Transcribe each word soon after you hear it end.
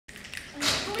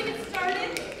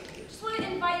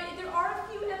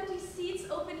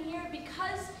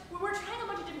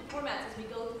formats as we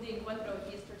go through the Encuentro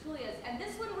and these Tertulias. And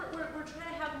this one, we're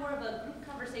trying to have more of a group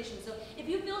conversation. So if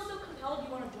you feel so compelled,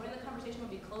 you want to join the conversation, we'll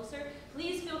be closer,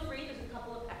 please feel free. There's a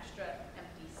couple of extra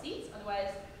empty seats.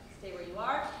 Otherwise, stay where you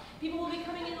are. People will be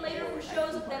coming in later for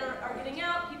shows that are getting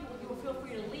out. People will feel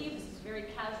free to leave. This is very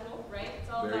casual, right? It's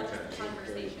all about just the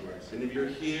conversation. And if you're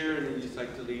here and you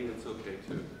decide to leave, it's okay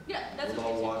too. Yeah, that's we'll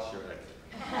okay all too. watch your exit.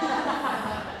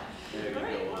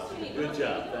 Good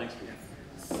job. Thanks.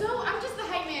 So I'm just the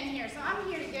hype man here, so I'm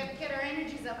here to get our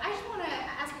energies up. I just want to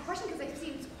ask a question because I've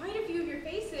seen quite a few of your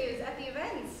faces at the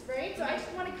events, right? So I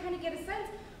just want to kind of get a sense.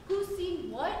 Who's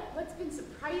seen what? What's been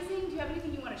surprising? Do you have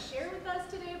anything you want to share with us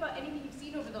today about anything you've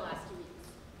seen over the last 2 weeks?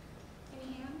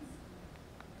 Any hands?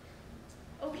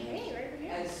 Okay, right over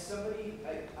here. As somebody,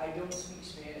 I don't speak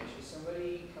Spanish. As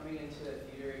somebody coming into a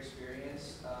theater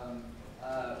experience,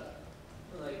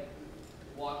 like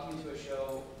walking into a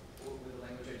show with a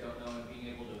language I don't know and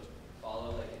being able to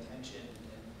follow like intention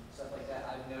and stuff like that,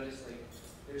 I've noticed like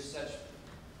there's such,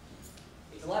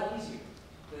 it's a lot easier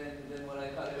than what I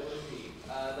thought it would be.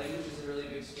 Language is a really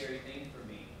big scary thing for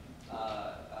me,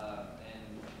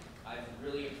 and I've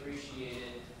really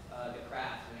appreciated the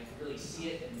craft, and I can really see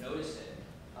it and notice it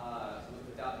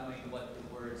without knowing what the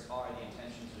words are. The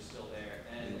intentions are still there,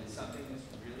 and it's something that's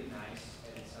really nice,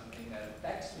 and it's something that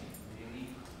affects me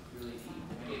really deep.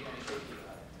 I get kind of shaky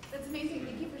about it. That's amazing.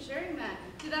 Thank you for sharing that.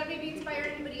 Did that maybe inspire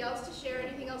anybody else to share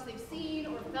anything else they've seen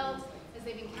or felt as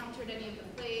they've encountered any of the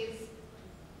plays?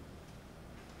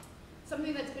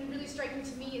 Something that's been really striking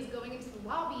to me is going into the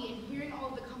lobby and hearing all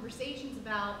of the conversations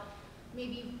about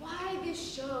maybe why this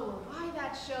show or why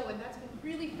that show, and that's been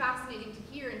really fascinating to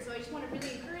hear. And so I just want to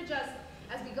really encourage us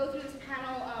as we go through this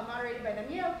panel moderated by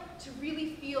Daniel to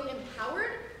really feel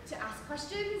empowered to ask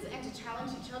questions and to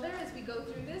challenge each other as we go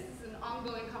through this. It's an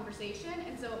ongoing conversation,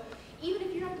 and so even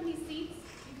if you're not in these seats,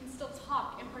 you can still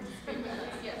talk and participate with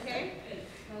us, okay?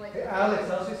 Hey, Alex,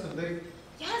 I'll say something.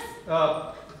 Yes!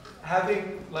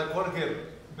 Having, like, one again,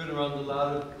 been around a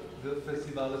lot of the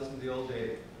festivals in the old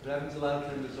days, but having a lot of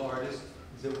time as artists,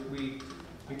 is that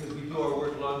because we do our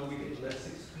work longer, we get less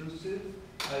exclusive.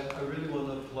 I really want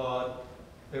to applaud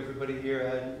everybody here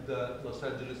at the Los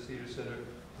Angeles Theater Center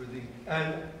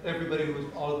and everybody who was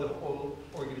all of the whole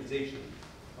organization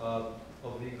of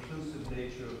the inclusive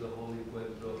nature of the whole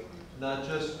Encuentro, not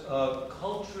just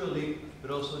culturally, but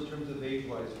also in terms of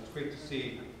age-wise. It's great to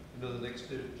see, you know, the next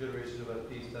generation of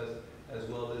artistas, as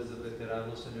well as the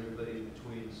veteranos and everybody in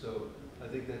between. So I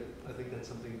think that's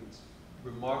something that's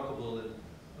remarkable and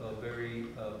very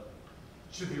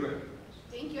should be recognized.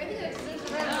 Thank you. I think that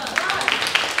deserves a round of applause.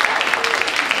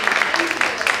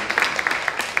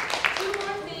 Two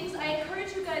more things. I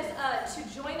encourage you guys to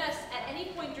join us at any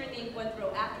point during the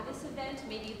Encuentro after this event,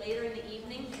 maybe later in the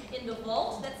evening, in the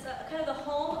vault. That's kind of the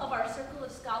home of our Circle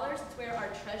of Scholars. It's where our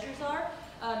treasures are.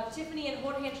 Tiffany and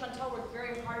Jorge and Chantal worked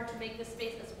very hard to make this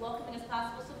space as welcoming as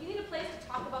possible. So if you need a place to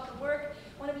talk about the work,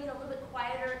 want to be in a little bit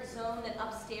quieter zone than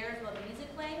upstairs while the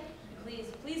music playing,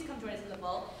 please come join us in the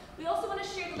vault. We also want to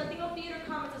share the Latino Theater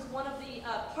Commons as one of the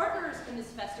partners in this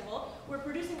festival. We're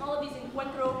producing all of these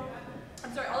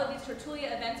all of these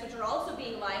Tertulia events, which are also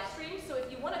being live streamed. So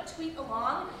if you want to tweet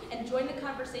along and join the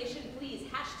conversation, please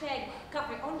hashtag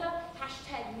Cafe Onda,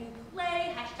 hashtag New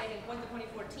Play, hashtag Encuentro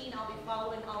 2014. I'll be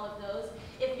following all of those.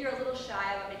 If you're a little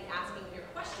shy about maybe asking your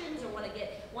questions or want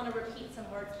to repeat some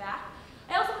words back.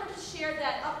 I also wanted to share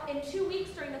that up in 2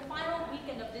 weeks during the final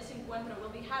weekend of this Encuentro, we'll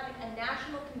be having a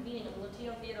national convening of the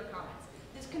Latino Theater Commons.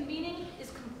 This convening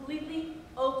is completely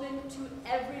open to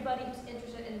everybody who's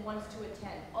interested and wants to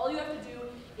attend. All you have to do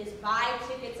is buy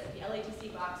tickets at the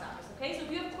LATC box office, okay? So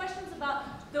if you have questions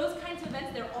about those kinds of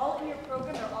events, they're all in your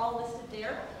program, they're all listed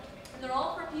there. And they're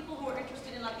all for people who are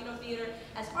interested in Latino theater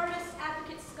as artists,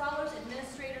 advocates, scholars,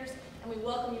 administrators, and we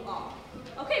welcome you all.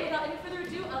 Okay, without any further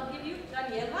ado, I'll give you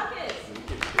Daniel Jaques.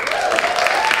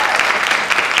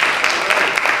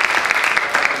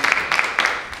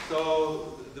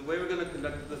 So the way we're going to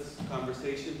conduct this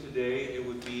conversation today, it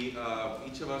would be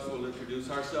each of us will introduce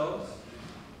ourselves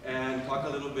and talk a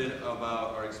little bit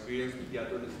about our experience with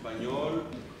Teatro en Español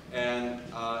and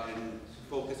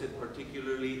focus it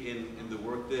particularly in the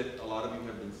work that a lot of you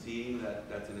have been seeing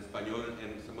that's in Español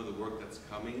and some of the work that's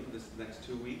coming this next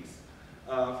 2 weeks.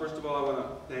 First of all, I want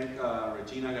to thank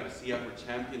Regina Garcia for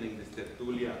championing this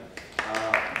Tertulia.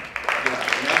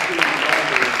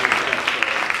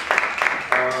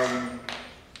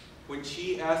 When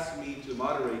she asked me to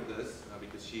moderate this,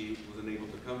 because she wasn't able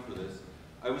to come for this,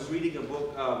 I was reading a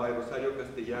book by Rosario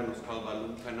Castellanos called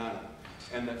Balloon Canal,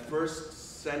 and the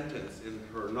first sentence in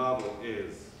her novel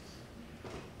is,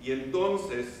 y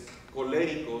entonces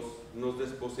coléricos nos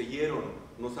desposeyeron,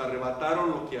 nos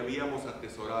arrebataron lo que habíamos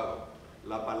atesorado,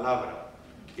 la palabra,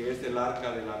 que es el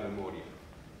arca de la memoria.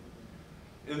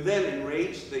 And then,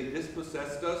 enraged, they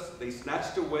dispossessed us, they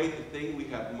snatched away the thing we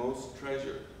had most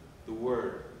treasured, the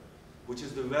word, which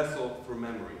is the vessel for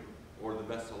memory, or the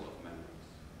vessel of memories.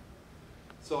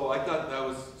 So I thought that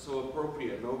was so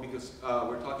appropriate, no? Because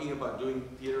we're talking about doing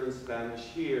theater in Spanish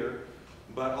here,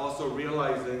 but also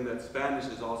realizing that Spanish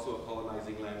is also a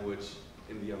colonizing language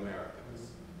in the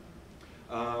Americas.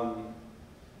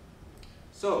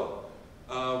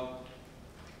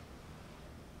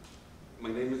 My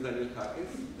name is Daniel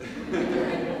Jaques.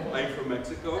 I'm from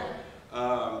Mexico.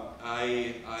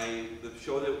 The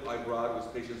show that I brought was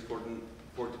Patience,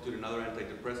 Fortitude, and Other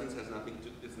Antidepressants.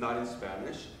 It's not in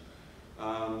Spanish.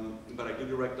 But I do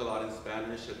direct a lot in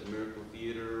Spanish at the Miracle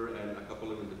Theater and a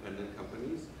couple of independent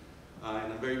companies.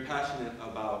 And I'm very passionate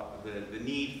about the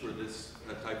need for this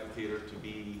type of theater to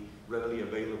be readily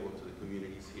available to the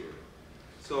communities here.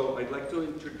 So I'd like to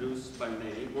introduce by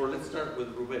name, or let's start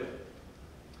with Rubén.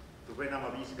 Rubén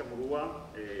Amavisca Murúa,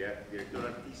 director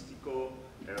artístico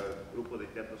del grupo de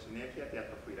Teatro Sinergia,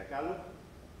 Teatro Frida Kahlo,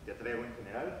 teatrero en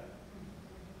general,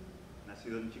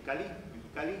 nacido en Mexicali,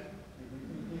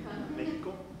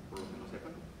 México, por lo que no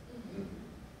sepan.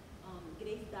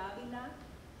 Grace Dávila,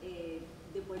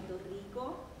 de Puerto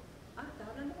Rico. Ah, estás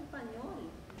hablando español.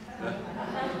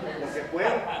 Porque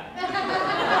puedo.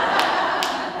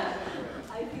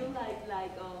 I feel like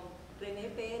René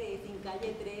Pérez in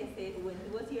Calle 13 when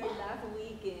he was here last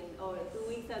weekend or 2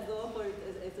 weeks ago for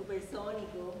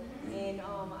Supersónico, and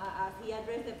as he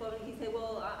addressed the public, he said,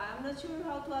 well, I'm not sure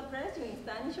how to address you in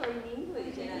Spanish or in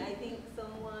English, and I think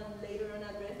someone later on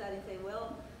addressed that and said,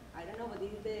 well, I don't know, but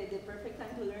this is the perfect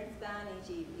time to learn Spanish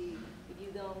if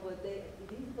you don't, but is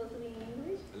this supposed to be in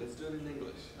English? Let's do it in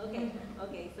English. Okay,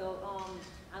 so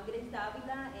I'm Grace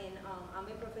Davila, and I'm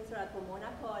a professor at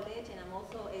Pomona College, and I'm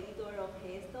also editor of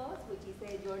Gestos, which is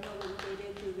a journal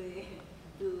dedicated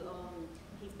to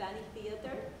Hispanic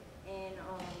theater, and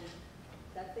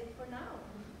that's it for now.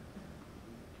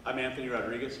 I'm Anthony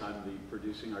Rodríguez. I'm the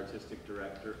producing artistic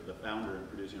director, the founder and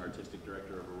producing artistic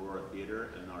director of Aurora Theater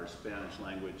and our Spanish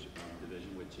language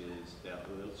division, which is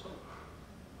Teatro del Sol.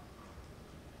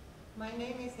 My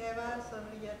name is Eva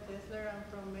Tessler. I'm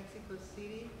from Mexico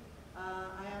City.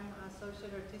 I am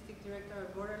Associate Artistic Director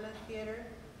of Borderlands Theatre,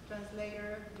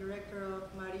 translator, director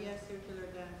of Maria's Circular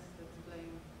Dance that's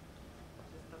playing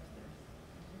just upstairs.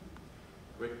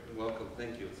 Great, welcome,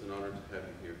 thank you. It's an honor to have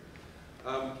you here.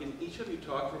 Can each of you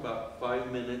talk for about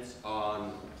 5 minutes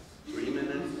on 3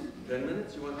 minutes, 10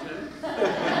 minutes? You want 10?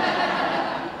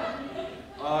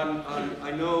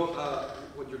 I know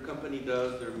what your company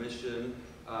does, their mission.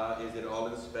 Is it all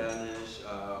in Spanish?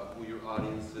 Who your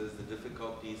audience is, the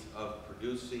difficulties of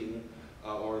producing,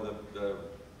 or the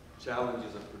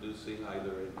challenges of producing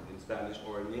either in Spanish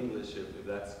or in English, if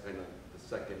that's kind of the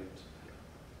second.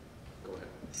 Go ahead.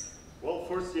 Well,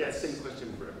 first, yes. Same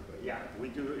question for everybody. Yeah, we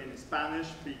do in Spanish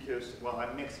because, well,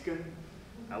 I'm Mexican.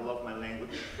 I love my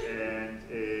language, and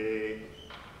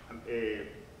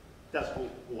that's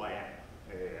who I am.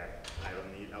 I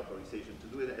don't need authorization to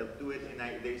do it. I'll do it, and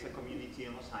there is a community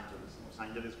in Los Angeles. In Los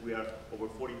Angeles, we are over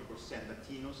 40%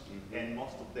 Latinos, and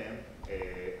most of them,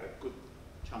 a good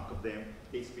chunk of them,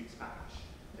 they speak Spanish.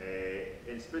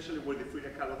 And especially where the Frida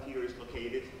Kahlo Theater is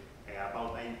located,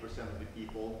 about 90% of the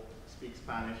people speak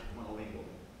Spanish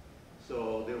monolingually.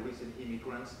 So the recent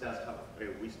immigrants, that's how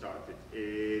we started.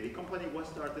 The company was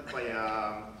started by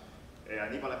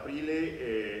Aníbal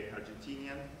Aprile,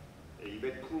 Argentinian,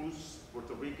 Yvette Cruz,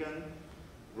 Puerto Rican,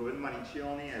 Ruben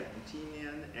Maniccioni,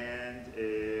 Argentinian, and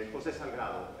Jose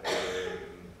Salgado,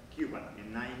 Cuban.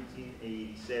 In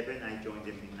 1987, I joined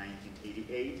them in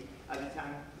 1988. At the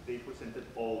time, they presented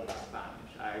all in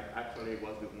Spanish. I actually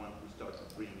was the one who started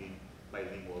bringing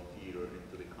bilingual theater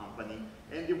into the company.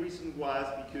 And the reason was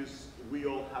because we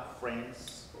all have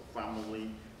friends or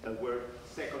family that were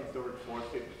second, third, fourth,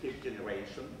 fifth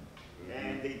generation,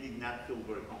 and they did not feel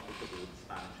very comfortable with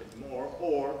Spanish anymore,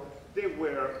 or they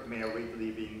were married,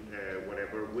 living,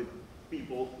 whatever, with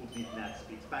people who did not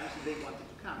speak Spanish, and they wanted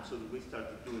to come, so we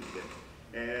started doing them.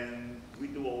 And we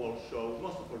do all our shows,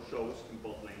 most of our shows in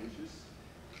both languages.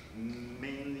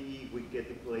 Mainly, we get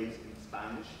the plays in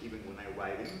Spanish, even when I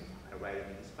write them. I write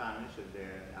them in Spanish, and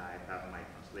then I have my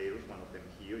translators, one of them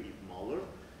here, Yves Muller,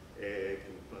 to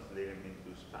translate them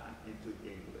into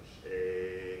English.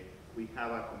 We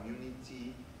have a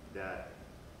community that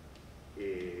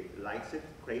likes it,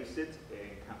 craves it,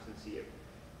 and comes and see it.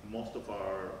 Most of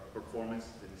our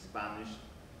performances in Spanish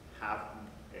have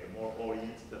more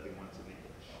audience than the ones in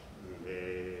English.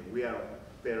 We are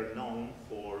better known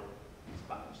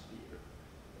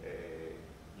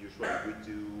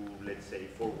say,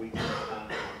 4 weeks in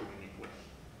Spanish and 2 in English.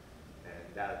 And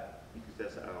that, because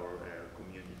that's our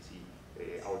community.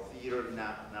 Our theater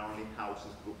not only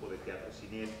houses Grupo de Teatro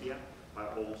Sinergia,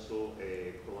 but also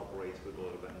collaborates with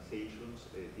other organizations,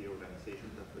 theater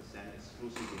organizations that present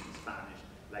exclusively in Spanish,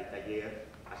 like Taller,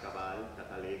 Acabal,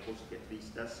 Catalejos,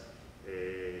 Teatristas,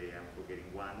 I'm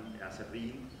forgetting one,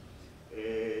 Acerrín.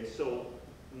 So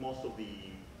most of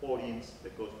the audience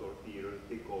that goes to our theater,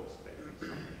 they go expecting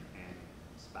something in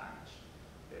Spanish.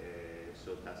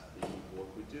 So that's the work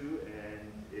we do,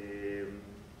 and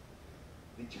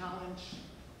the challenge,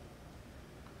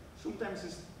 sometimes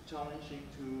it's challenging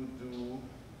to do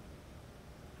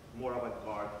more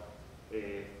avant-garde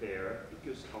fare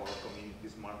because our community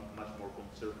is much more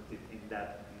conservative in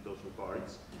those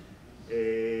regards.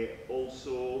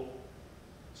 Also,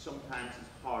 sometimes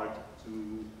it's hard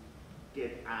to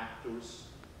get actors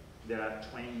that are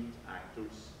trained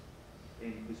actors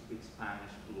and who speak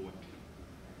Spanish fluently.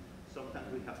 Sometimes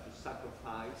we have to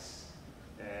sacrifice,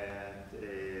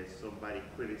 and somebody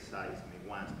criticized me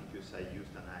once because I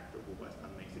used an actor who was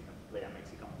not Mexican to play a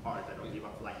Mexican part. I don't give a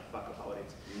flying fuck about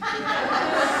it. I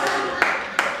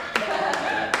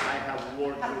have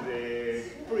worked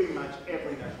with pretty much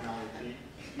every nationality.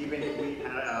 Even we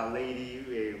had a lady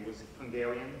who was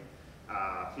Hungarian,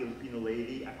 a Filipino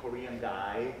lady, a Korean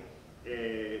guy.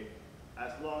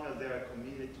 As long as they are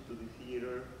committed to the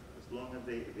theater, as long as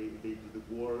they do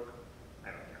the work, I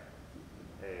don't care.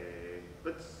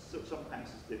 But sometimes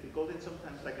it's difficult, and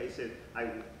sometimes, like I said,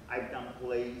 I've done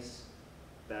plays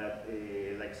that,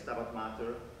 like Stabat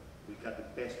Mater, we got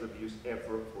the best reviews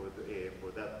ever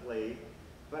for that play,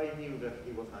 but I knew that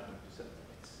it was not going to sell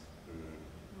tickets.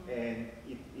 And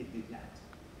it did not.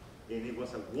 And it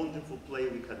was a wonderful play,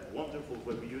 we had wonderful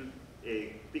reviews,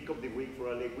 pick of the week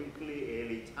for LA Weekly,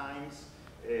 LA Times,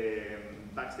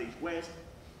 Backstage West,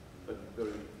 but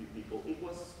very few people. It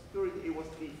was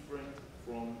different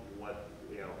from what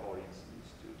our audience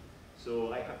used to.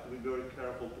 So I have to be very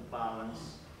careful to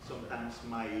balance sometimes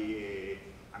my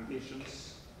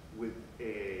ambitions with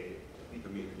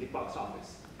the box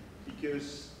office,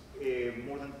 because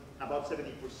more than about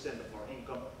 70% of our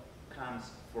income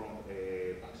comes from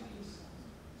box office.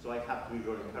 So I have to be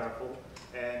very careful,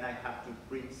 and I have to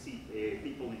bring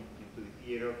people into the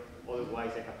theater,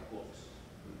 otherwise I have to close.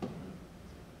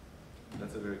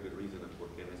 That's a very good reason for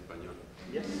que en español.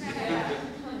 Yes.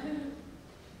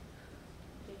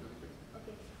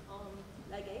 Okay.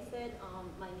 Like I said,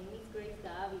 my name is Grace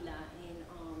Davila, and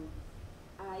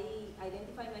I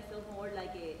identify myself more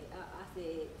like as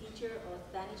a teacher of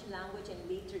Spanish language and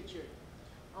literature.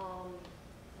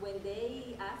 When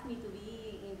they asked me to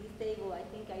be in this table, I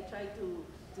think I tried to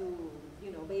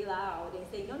bail out and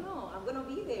say, no, I'm going to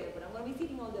be there, but I'm going to be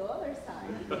sitting on the other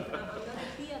side because I'm not a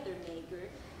theater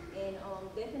maker. And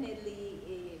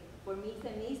definitely, for me, it's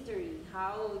a mystery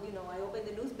how, I open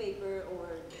the newspaper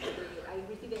or I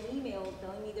receive an email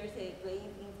telling me there's a play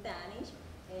in Spanish,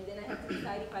 and then I have to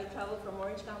decide if I travel from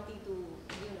Orange County to,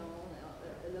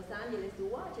 Los Angeles to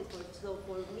watch it. So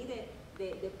for me,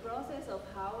 the process of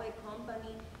how a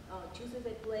company chooses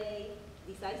a play,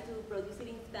 decides to produce it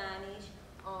in Spanish,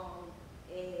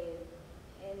 and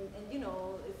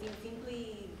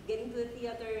simply getting to the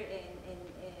theater and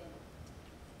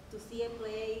to see a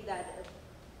play that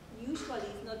usually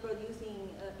is not producing,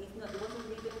 it wasn't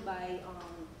written by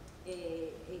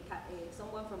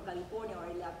someone from California or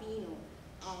a Latino.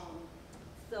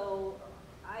 So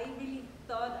I really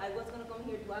thought I was going to come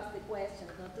here to ask the questions,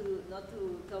 not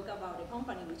to talk about a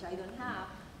company, which I don't have.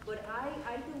 But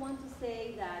I do want to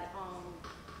say that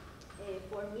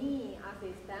for me, as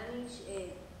a Spanish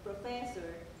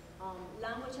professor,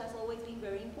 language has always been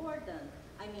very important.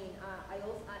 I mean,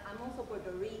 I'm also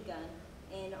Puerto Rican,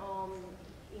 and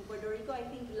in Puerto Rico, I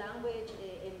think language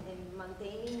and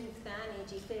maintaining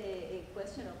Spanish is a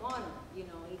question of honor.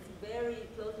 It's very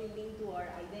closely linked to our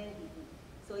identity.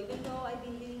 So even though I've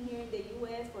been living here in the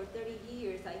U.S. for 30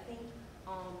 years, I think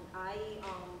I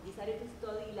decided to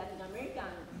study Latin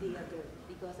American theater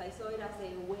because I saw it as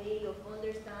a way of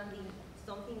understanding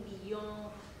something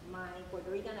beyond my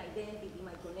Puerto Rican identity,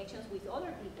 my connections with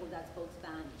other people that spoke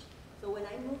Spanish. So when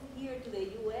I moved here to the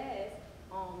U.S.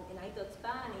 And I taught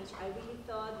Spanish, I really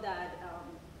thought that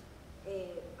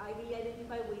I really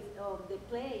identify with the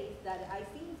plays that I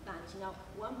see in Spanish. Now,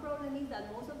 one problem is that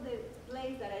most of the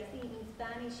plays that I see in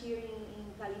Spanish here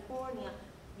in California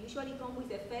usually come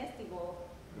with a festival,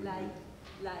 like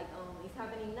it's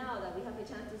happening now, that we have a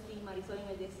chance to see Marisol en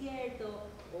el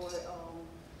Desierto, or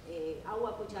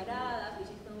Agua Cucharadas, which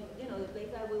is coming, the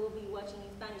plays that we will be watching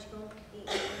in Spanish come in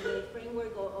the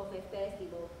framework of a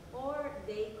festival, or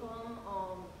they come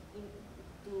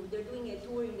they're doing a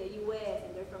tour in the U.S.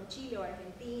 and they're from Chile or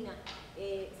Argentina.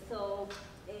 So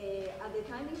at the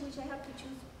time in which I have to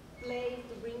choose plays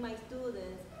to bring my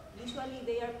students, usually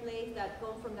they are plays that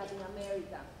come from Latin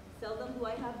America. Seldom do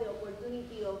I have the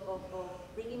opportunity of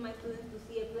bringing my students to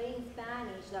see a play in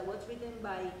Spanish that was written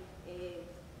by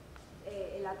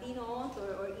a Latino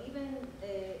author, or even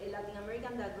a Latin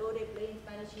American that wrote a play in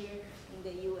Spanish here in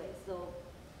the U.S. So,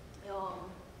 You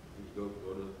go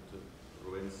to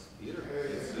Ruben's theater.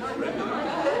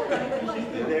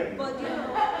 But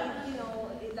you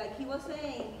know, like he was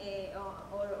saying,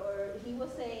 or he was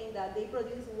saying that they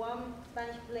produce one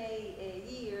Spanish play a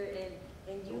year,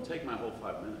 and you Don't take my whole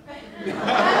 5 minutes.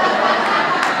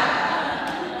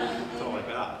 That's all I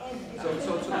got.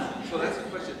 So that's the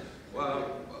question.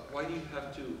 Why do you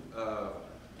have to,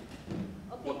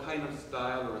 what kind of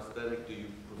style or aesthetic do you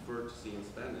prefer to see in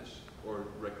Spanish, or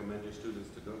recommend your students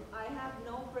to go? I have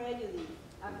no prejudice.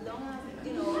 As long as,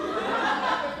 you know,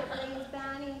 I play in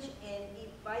Spanish, and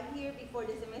if I hear before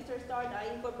the semester starts,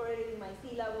 I incorporate it in my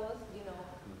syllabus, you know.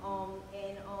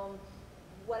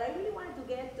 What I really wanted to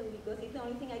get to, because it's the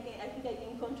only thing I think I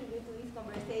can contribute to this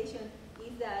conversation,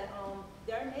 is that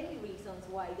there are many reasons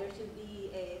why there should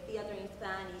be a theater in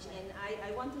Spanish. And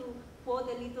I want to quote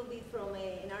a little bit from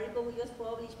an article we just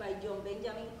published by John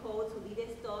Benjamin Coates, who did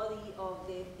a study of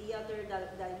the theater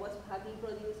that had been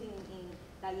producing in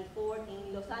California,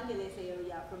 in Los Angeles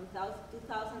area from 2000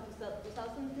 to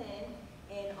 2010.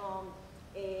 And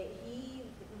he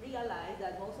realized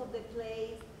that most of the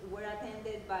plays were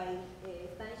attended by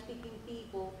Spanish-speaking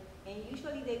people, and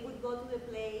usually they would go to the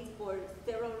plays for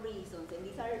several reasons, and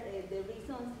these are the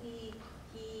reasons he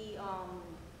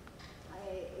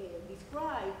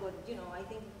described. But you know, I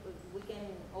think we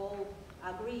can all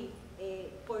agree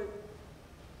for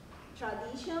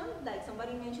tradition, like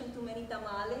somebody mentioned Too Many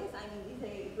Tamales. I mean, it's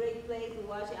a great place to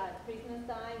watch at Christmas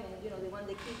time, and you know, they want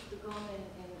the kids to come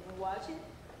and watch it.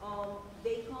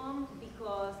 They come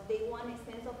because they want a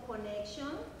sense of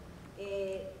connection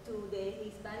to the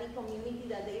Hispanic community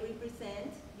that they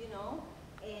represent, you know,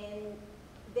 and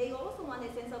they also want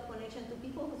a sense of connection to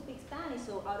people who speak Spanish.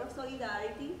 So out of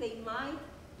solidarity, they might,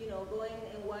 you know, go in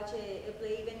and watch a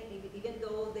play, even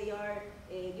though they are,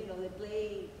 you know, the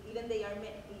play, even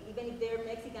if they're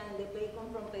Mexican and the play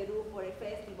come from Peru for a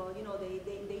festival, you know,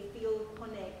 they feel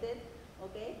connected,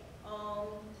 okay?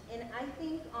 And I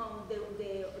think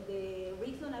the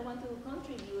reason I want to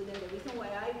contribute, and the reason why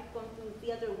I come to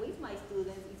theater with my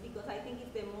students, is because I think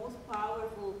it's the most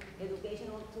powerful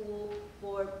educational tool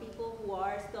for people who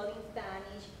are studying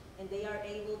Spanish, and they are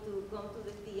able to come to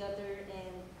the theater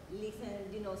and listen,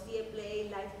 you know, see a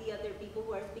play, live theater, people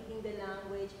who are speaking the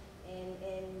language,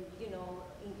 and you know,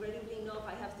 incredibly enough,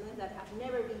 I have students that have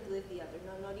never been to the theater,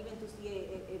 not even to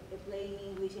see a play in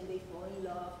English, and they fall in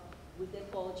love with the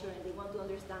culture, and they want to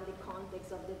understand the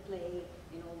context of the play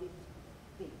and all these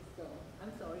things. So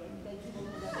I'm sorry, I think I keep on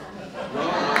that.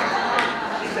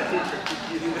 She's a teacher.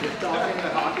 She's talking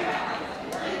and talking.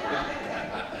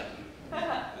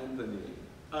 Anthony.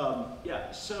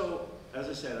 Yeah, so as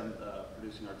I said, I'm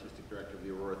producing artistic director of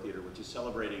the Aurora Theater, which is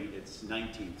celebrating its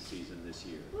 19th season this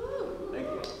year. Thank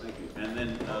you, thank you. And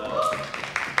then,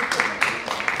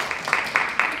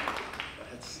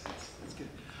 that's good.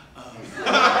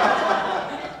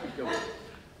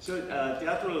 So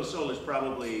Teatro del Sol is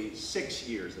probably 6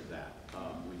 years of that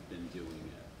we've been doing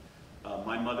it.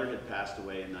 My mother had passed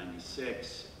away in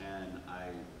 '96, and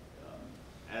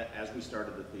as we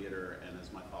started the theater and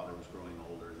as my father was growing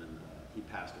older, then he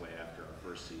passed away after our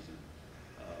first season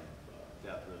of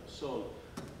Teatro del Sol.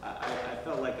 I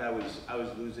felt like I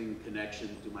was losing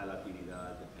connection to my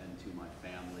Latinidad and to my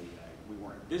family. We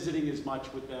weren't visiting as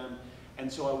much with them. And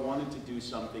so I wanted to do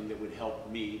something that would help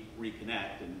me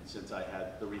reconnect, and since I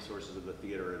had the resources of the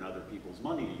theater and other people's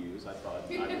money to use, I thought I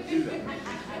would do that.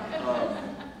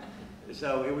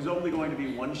 So it was only going to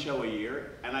be one show a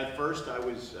year, and at first I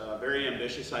was very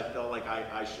ambitious. I felt like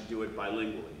I should do it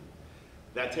bilingually.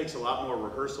 That takes a lot more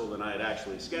rehearsal than I had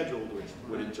actually scheduled, which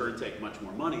would in turn take much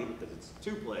more money because it's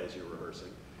 2 plays you're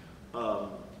rehearsing.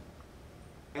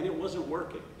 And it wasn't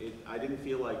working. I didn't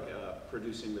feel like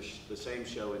producing the same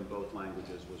show in both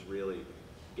languages was really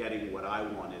getting what I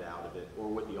wanted out of it, or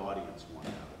what the audience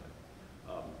wanted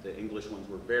out of it. The English ones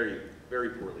were very,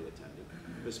 very poorly attended.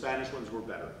 The Spanish ones were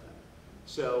better attended.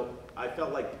 So I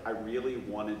felt like I really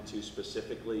wanted to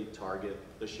specifically target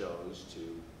the shows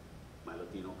to my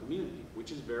Latino community,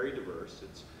 which is very diverse.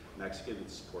 It's Mexican,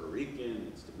 it's Puerto Rican,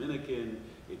 it's Dominican,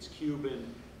 it's Cuban.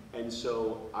 And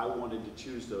so I wanted to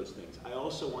choose those things. I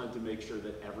also wanted to make sure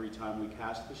that every time we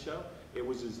cast the show, it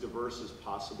was as diverse as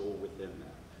possible within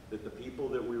that the people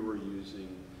that we were using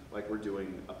like we're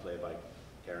doing a play by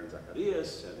Karen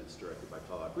Zacarias, and it's directed by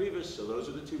Paula Rivas, so those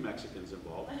are the two Mexicans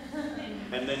involved.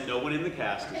 And then no one in the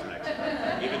cast is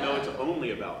Mexican, even though it's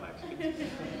only about Mexicans.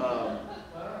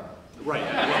 Right.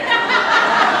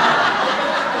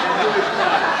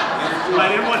 I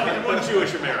didn't want anyone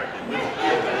Jewish American.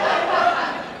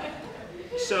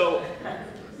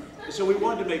 So we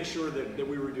wanted to make sure that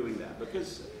we were doing that,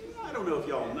 because I don't know if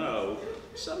y'all know,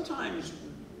 sometimes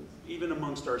even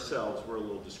amongst ourselves we're a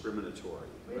little discriminatory,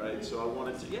 right? So I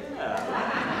wanted to, yeah,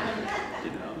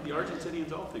 you know, the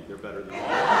Argentinians all think they're better than all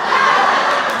of us.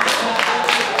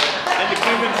 And the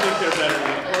Cubans think they're better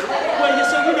than Puerto Rico. Well,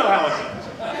 so you know how it goes.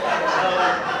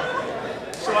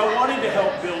 So I wanted to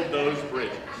help build those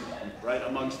bridges, right,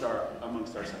 amongst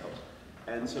ourselves.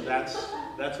 And so that's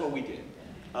what we did.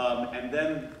 And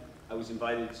then I was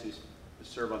invited to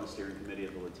serve on the steering committee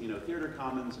of the Latino Theater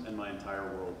Commons, and my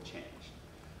entire world changed.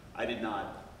 I did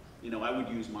not, you know, I would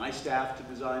use my staff to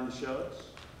design the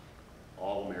shows,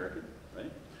 all American,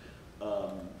 right?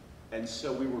 And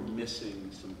so we were missing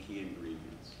some key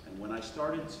ingredients. And when I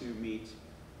started to meet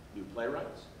new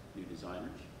playwrights, new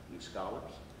designers, new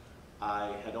scholars,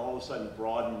 I had all of a sudden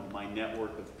broadened my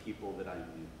network of people that I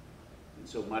knew. And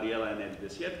so Mariela and El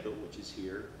Desierto, which is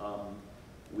here,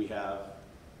 we have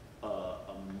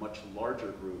a much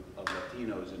larger group of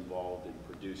Latinos involved in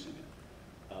producing it.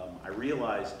 I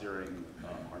realized during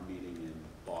our meeting in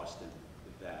Boston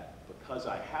that because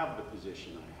I have the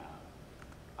position I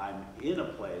have, I'm in a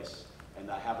place and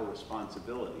I have a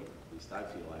responsibility, at least I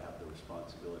feel I have the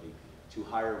responsibility, to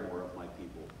hire more of my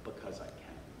people because I can.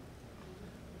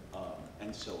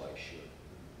 And so I should.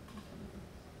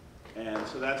 And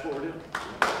so that's what we're doing.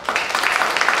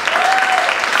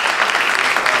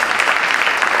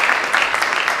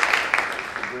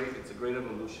 It's a great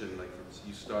evolution, like from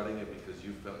you starting it because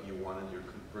you felt you wanted your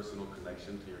personal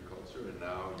connection to your culture, and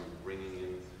now you're bringing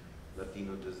in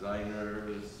Latino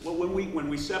designers. Well, when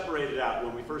we separated out,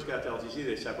 when we first got to LTC,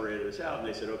 they separated us out, and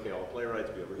they said, okay, all playwrights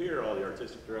be over here, all the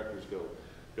artistic directors go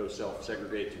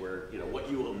self-segregate to where, you know, what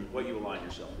you align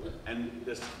yourself with. And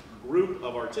this group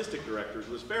of artistic directors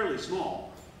was fairly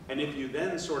small, and if you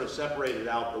then sort of separated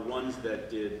out the ones that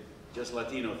did just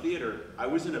Latino theater, I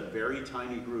was in a very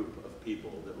tiny group of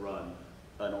people that run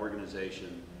an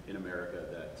organization in America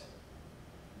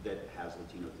that has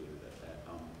Latino theater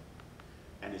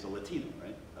and is a Latino,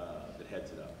 right, that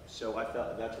heads it up. So I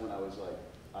felt that's when I was like,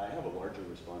 I have a larger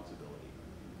responsibility,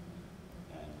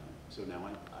 and so now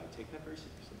I take that very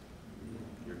seriously.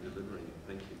 You're delivering it.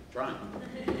 Thank you. Trying.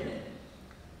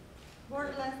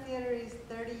 Borderlands Theatre is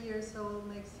 30 years old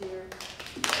next year.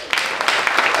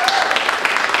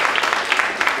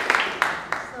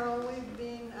 So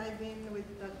I've been with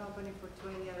the company for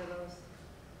 20 of those.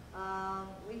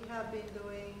 We have been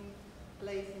doing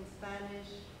plays in Spanish,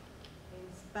 in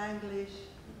Spanglish,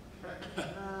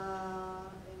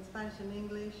 in Spanish and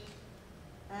English.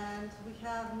 And we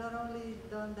have not only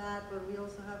done that, but we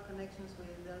also have connections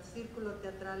with the Círculo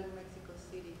Teatral in Mexico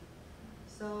City.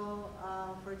 So,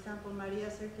 for example,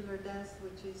 Maria's Circular Dance,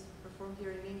 which is performed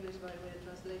here in English with a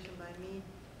translation by me,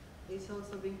 is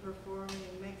also being performed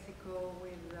in Mexico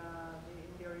with in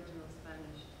the original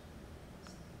Spanish.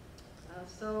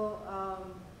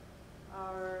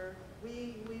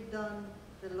 We've done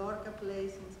the Lorca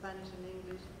plays in Spanish and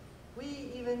English.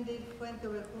 We even did Fuente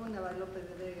Ovejuna by López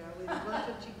de Vega with a bunch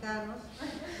of Chicanos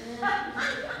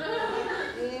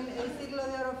in El Siglo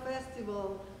de Oro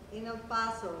Festival in El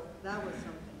Paso. That was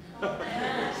something.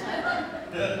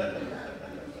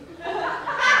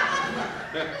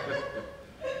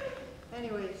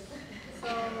 Anyways, so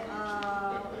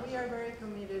we are very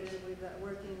committed with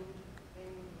working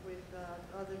with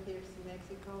other theaters in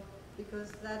Mexico,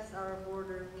 because that's our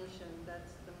border mission.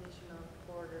 That's the mission of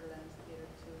Borderlands Theatre,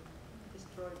 to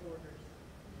destroy borders.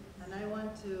 And I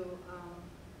want to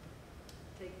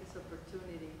take this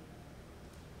opportunity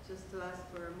just to ask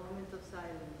for a moment of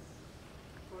silence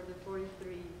for the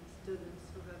 43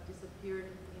 students who have disappeared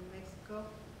in Mexico,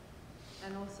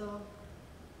 and also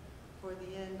for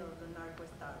the end of the narco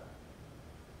estado.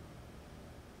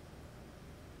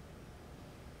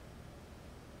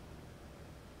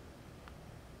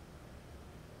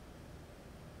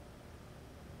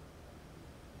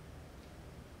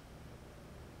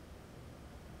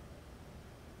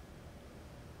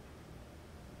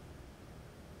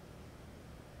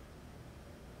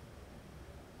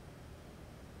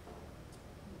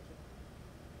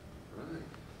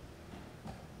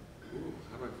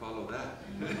 Follow that.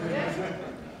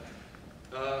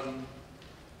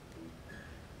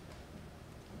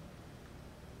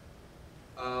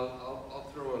 I'll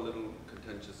throw a little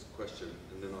contentious question,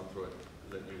 and then I'll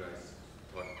let you guys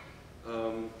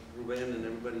Ruben and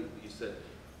everybody, you said,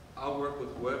 I'll work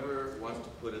with whoever wants to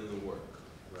put in the work,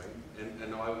 right?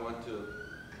 And I want to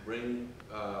bring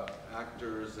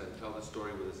actors and tell the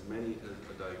story with as many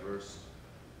diverse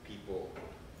people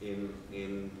in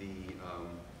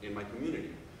my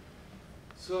community.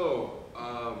 So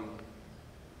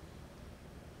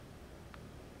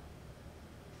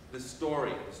the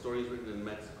story is written in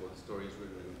Mexico. The story is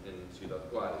written in Ciudad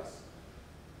Juarez.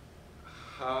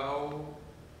 How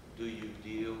do you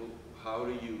deal? How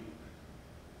do you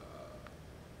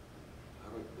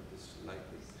put this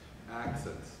lightly?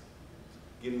 Accents,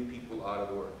 getting people out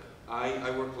of work. I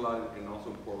work a lot and also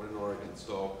in Portland, Oregon.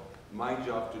 So my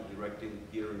job to directing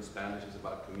theater in Spanish is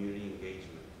about community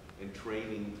engagement and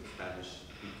training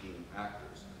Spanish-speaking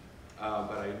actors.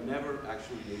 But I never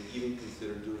actually even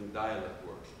considered doing dialect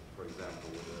work, for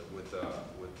example, with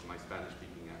my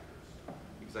Spanish-speaking actors,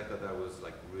 because I thought that was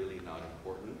like really not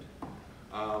important.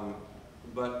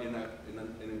 But in an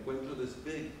Encuentro this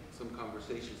big, some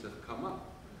conversations have come up.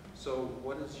 So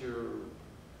what is your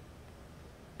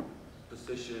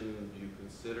position? Do you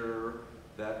consider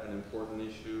that an important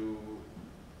issue?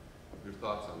 Your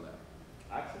thoughts on that?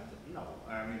 Accent? No.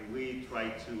 I mean, we try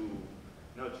to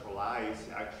neutralize,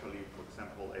 actually, for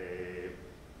example,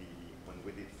 when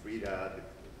we did Frida,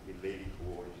 the lady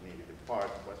who originated the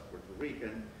part was Puerto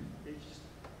Rican. They just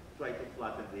try to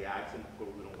flatten the accent. Of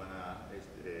course, we don't want to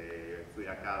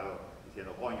Frida Kahlo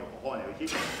diciendo coño, cojones, ¿sí?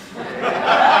 I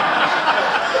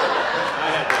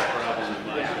had that problem in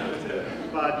my show too.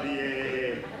 But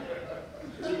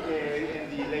and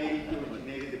the lady who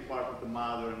originated the part of the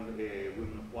mother and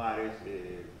women of Juarez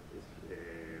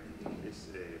is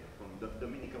from the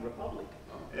Dominican Republic.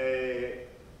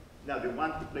 Now the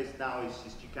one who plays now is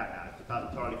Chicana,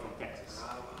 totally from Texas.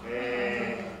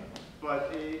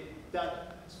 But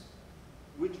that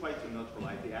we try to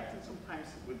neutralize the accent sometimes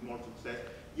with more success.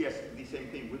 Yes, the same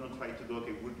thing. We don't try to do,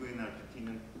 okay, we're doing an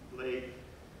Argentinian play.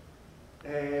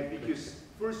 Because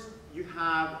first you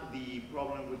have the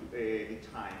problem with the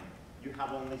time. You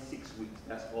have only 6 weeks.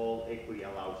 That's all equity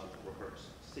allows you to rehearse.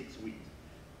 6 weeks.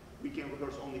 We can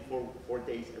rehearse only 4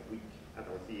 days a week at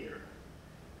our theater.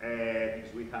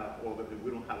 Because we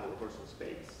don't have a rehearsal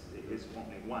space. It's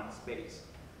only one space.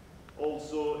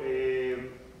 Also,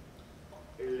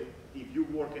 if you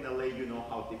work in LA, you know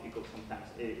how difficult sometimes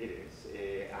it is.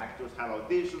 Actors have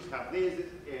auditions, have this,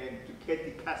 and to get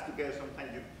the cast together,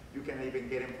 sometimes you can even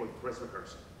get them for dress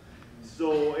rehearsal.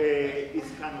 So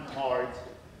it's kind of hard.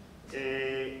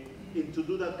 And to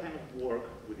do that kind of work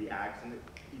with the accent,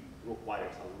 it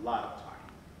requires a lot of time.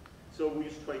 So we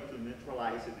just try to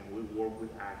neutralize it, and we work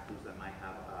with actors that might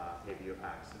have a heavier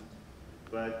accent.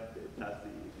 But that's the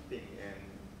thing. And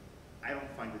I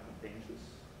don't find it contentious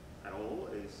at all.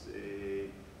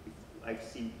 I've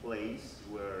seen plays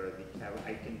where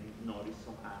I can notice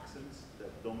some accents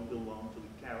that don't belong to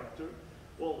the character.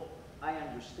 Well, I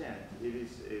understand. It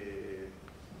is,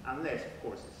 unless, of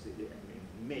course, it's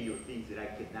major things that I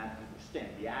cannot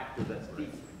understand. The actor, that's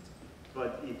different.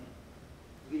 But if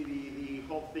the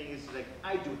whole thing is like,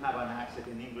 I do have an accent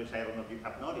in English. I don't know if you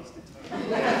have noticed it.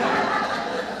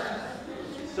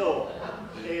 So,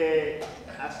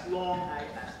 as long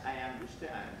as I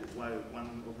understand,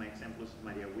 one of my examples is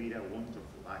Maria Huida, a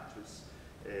wonderful actress,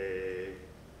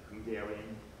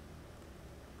 Hungarian.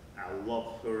 I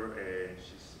love her,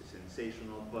 she's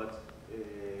sensational, but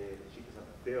she has a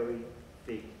very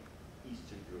thick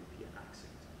Eastern European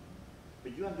accent.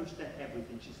 But you understand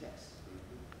everything she says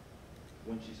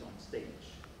when she's on stage.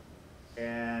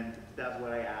 And that's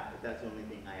the only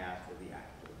thing I ask for the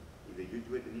actor. Either you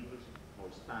do it in English or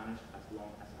Spanish, as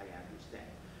long as I understand.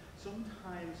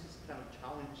 Sometimes it's kind of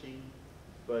challenging,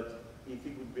 but if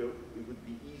it would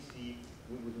be easy,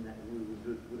 we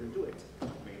wouldn't do it. I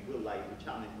mean, we like the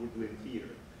challenge. We're doing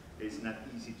theater. It's not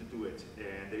easy to do it,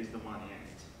 and there is no money in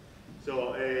it.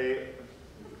 So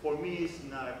for me, it's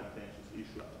not a contentious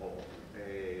issue at all.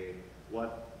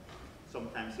 What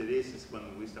sometimes it is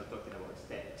when we start talking about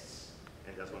aesthetics,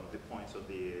 and that's one of the points of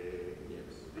the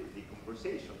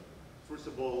conversation. First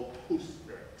of all, whose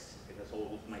aesthetics? That's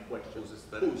always my question. Whose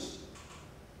aesthetics?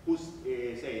 Who's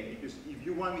saying? Because if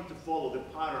you want me to follow the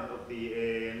pattern of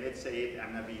the, let's say,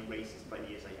 I'm not being racist, but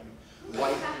yes, I am,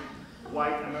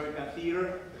 white American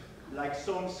theater, like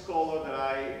some scholar that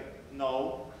I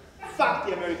know, fuck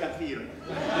the American theater.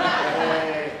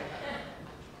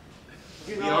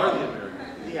 We are the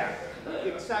American. Yeah,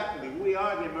 exactly. We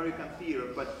are the American theater,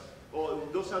 but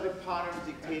those are the patterns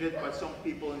dictated by some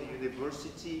people in the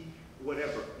university,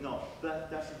 whatever. No, that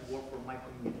doesn't work for my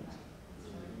community.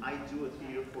 I do a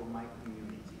theater for my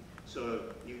community.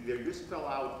 So either you spell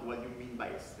out what you mean by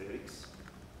aesthetics,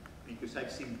 because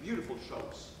I've seen beautiful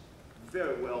shows,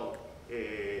 very well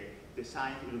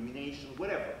designed, illumination,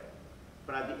 whatever.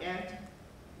 But at the end,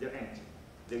 they're empty.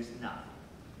 There's nothing.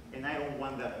 And I don't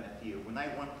want that in a theater. When I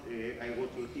go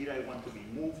to a theater, I want to be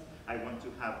moved. I want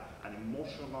to have an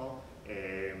emotional,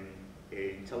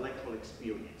 intellectual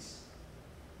experience.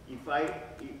 If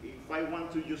I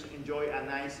want to just enjoy a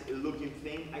nice looking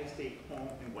thing, I stay home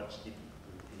and watch TV.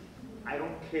 I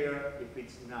don't care if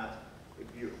it's not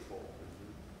beautiful.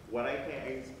 What I care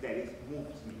is that it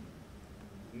moves me,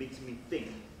 makes me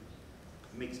think,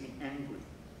 makes me angry.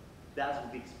 That's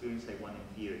the experience I want in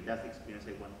theater. That's the experience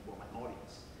I want for my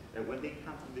audience. That when they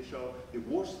come to the show, the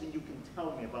worst thing you can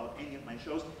tell me about any of my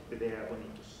shows, that they are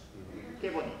bonitos.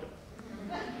 Que bonito.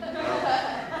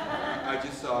 I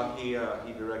just saw he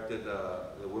directed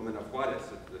The Women of Juarez.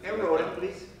 And wrote it,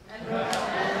 please.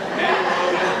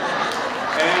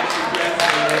 And she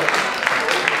translated.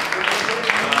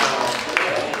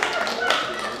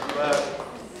 But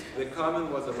the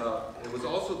comment was about, it was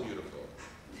also beautiful.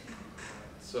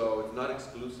 So it's not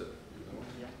exclusive, you know.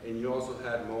 Yeah. And you also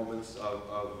had moments of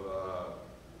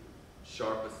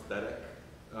sharp aesthetic,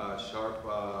 sharp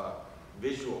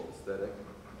visual aesthetic,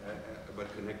 but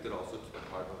connected also to the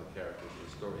heart of the characters of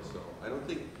the story. So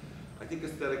I think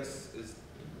aesthetics is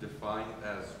defined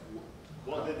as.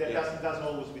 Well, that's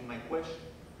always been my question.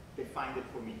 Define it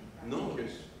for me. No.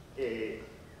 Because,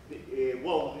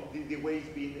 well, the way it's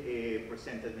been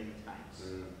presented many times.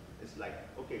 It's like,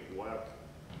 okay,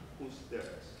 who's there?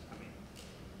 I mean,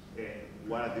 and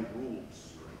what are the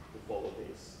rules to follow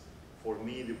this? For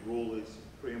me, the rule is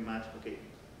pretty much, okay,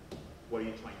 what are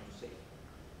you trying to say?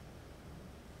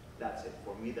 That's it.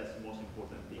 For me, that's the most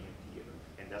important thing in theater.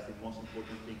 And that's the most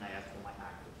important thing I ask for my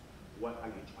actors. What are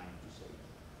you trying to say?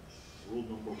 Rule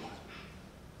number one.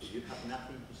 If you have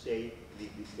nothing to say,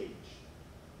 leave the stage.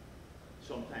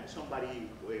 Sometimes somebody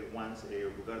once,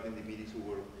 regarding the meetings we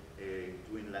were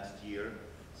doing last year,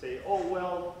 say, oh,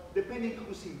 well, depending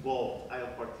who's involved, I'll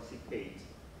participate.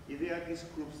 If there are these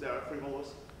groups that are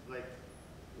frivolous, like,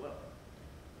 well,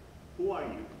 who are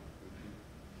you?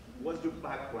 What's your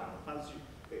background?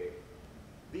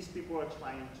 These people are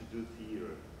trying to do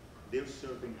theater. They're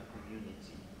serving a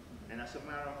community. And as a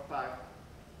matter of fact,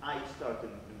 I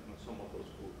started in some of those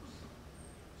groups.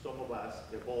 Some of us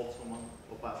evolved, some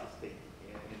of us stayed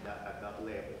at that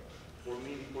level. For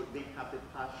me, they have the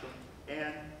passion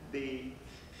and they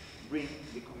bring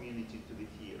the community to the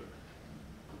theater.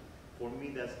 For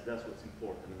me, that's what's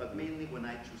important. But mainly when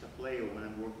I choose a play or when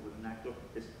I'm working with an actor,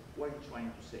 is what are you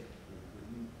trying to say?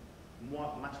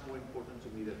 Much more important to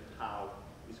me than how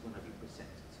it's going to be presented.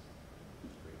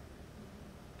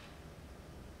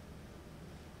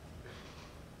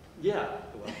 Yeah.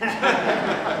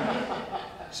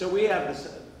 So we have this,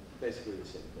 basically the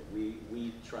same thing.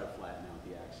 We try to flatten out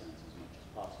the accents as much as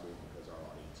possible because our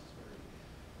audience is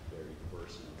very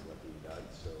diverse and it's Latino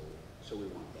guys. So we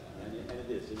want that, and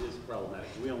it is problematic.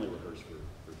 We only rehearse for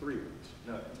 3 weeks,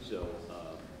 so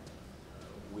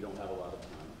we don't have a lot of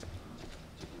time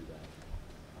to do that,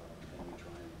 and we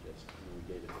try and just we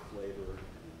gave it the flavor and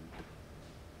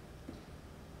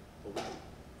over.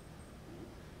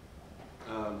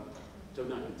 So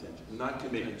not contentious. Not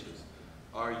contentious.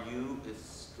 Are you as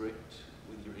strict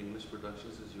with your English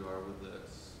productions as you are with the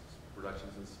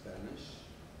productions in Spanish?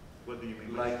 What do you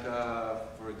mean? Like,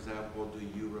 for example, do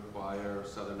you require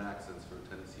Southern accents for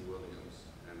Tennessee Williams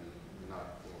and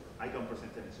not for? I don't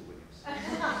present Tennessee Williams.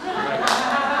 Right.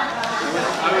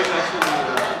 I was actually.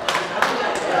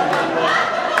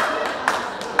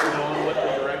 What the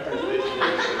director's vision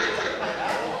is.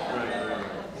 Right.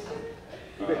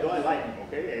 Even though I like him,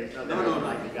 okay? It's not that I don't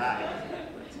like the guy.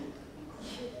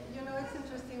 You know, it's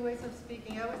interesting ways of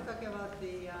speaking. I was talking about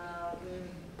the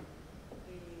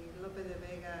Lope de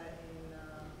Vega in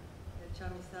El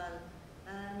Chamizal,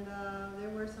 and there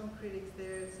were some critics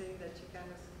there saying that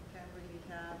Chicanos can't really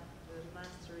have the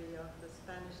mastery of the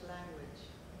Spanish language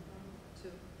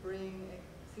to bring a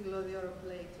Siglo de Oro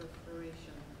play to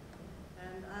fruition.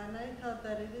 And I thought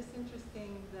that it is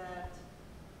interesting that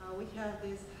we have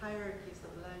these hierarchies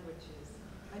of languages.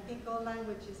 I think all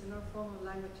languages and all formal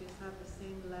languages have the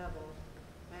same level,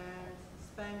 and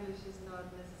Spanglish is not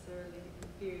necessarily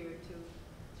inferior to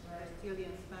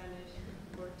Castilian Spanish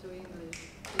or to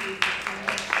English. It is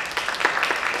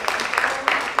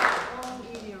its own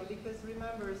idiom, because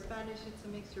remember, Spanish is a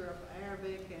mixture of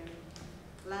Arabic and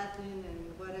Latin and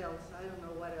what else? I don't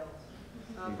know what else.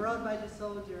 Brought by the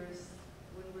soldiers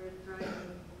when we're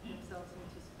driving themselves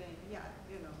into Spain. Yeah,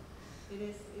 you know, it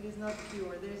is not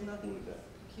pure. There is nothing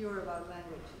pure about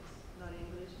languages. Not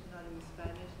English, not in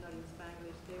Spanish, not in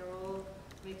Spanglish. They're all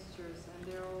mixtures, and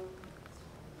they're all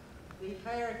the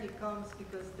hierarchy comes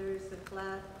because there is a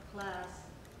class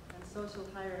and social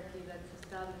hierarchy that's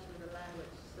established with the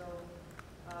language. So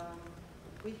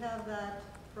we have that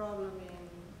problem in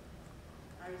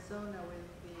Arizona with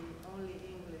the only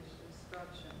English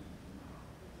instruction,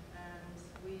 and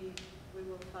we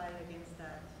will fight against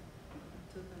that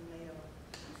tooth and nail.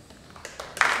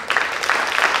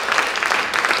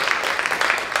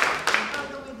 And how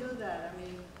do we do that? I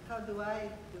mean, how do I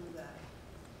do that?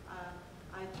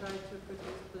 I try to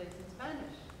produce plays in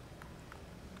Spanish,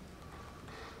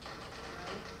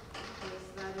 right? Because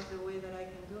that is the way that I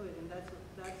can do it, and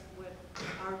that's what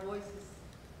our voices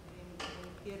in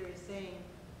theater is saying.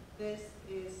 This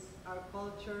is our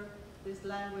culture. This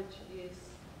language is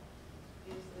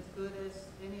as good as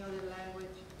any other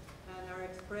language, and our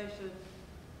expression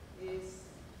is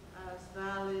as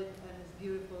valid and as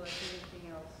beautiful as anything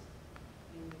else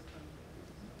in this country.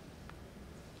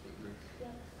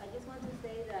 Yeah, I just want to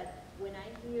say that when I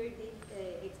hear this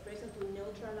expression to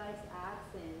neutralize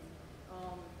accents,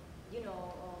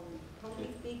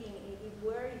 humbly speaking, it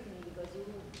worries me because you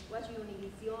watch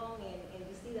Univision and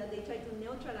you see that they try to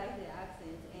neutralize the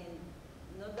accents, and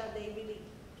not that they really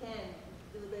can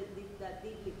do that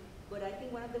deeply. But I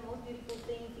think one of the most beautiful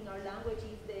things in our language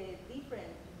is the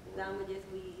different languages.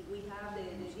 We have the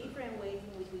different ways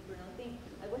in which we pronounce things.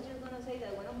 I was just going to say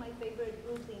that one of my favorite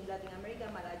groups in Latin America,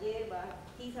 Marayerba,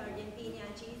 he's Argentinian,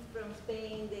 she's from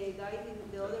Spain, the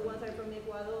other ones are from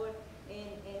Ecuador, and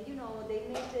they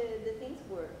make the things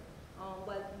work.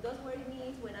 But does worry me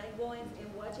is when I go and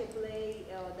watch a play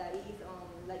that is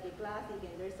like a classic,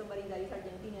 and there's somebody that is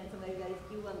Argentinian and somebody that is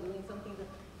Cuban doing something,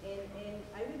 and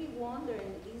I really wonder,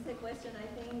 and this is a question I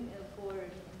think for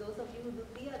those of you who do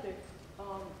theater,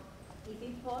 is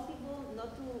it possible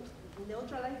not to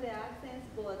neutralize the accents,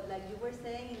 but like you were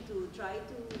saying, to try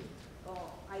to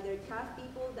either cast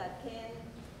people that can,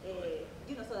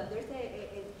 so that there's a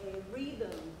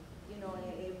rhythm,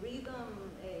 a rhythm,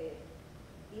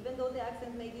 even though the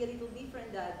accent may be a little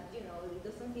different, that, it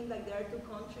doesn't seem like there are two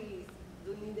countries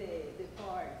doing the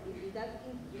part. Is that,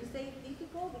 you say it's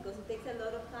difficult because it takes a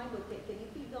lot of time, but can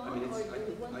it be done, or do you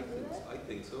want to do that? I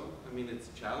think so. I mean, it's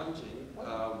challenging,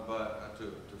 but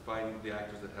to find the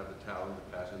actors that have the talent,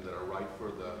 the passion, that are right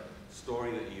for the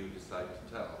story that you decide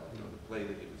to tell, the play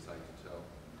that you decide to tell.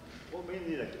 Well,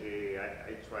 mainly, like,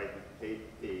 I try to,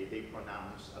 they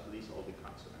pronounce at least all the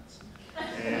consonants.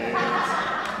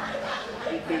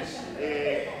 Because,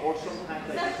 or sometimes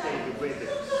like I say the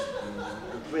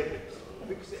rhythms.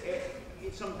 Because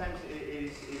sometimes it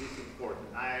is important.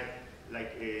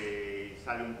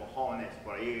 Sale un cojones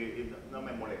por ahí, no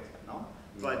me molesta, no?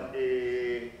 But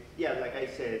yeah, like I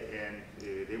said, and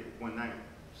when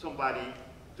somebody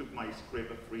took my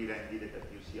script of Frida and did it at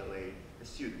UCLA, a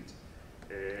student,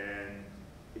 and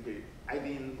I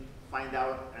didn't find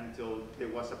out until there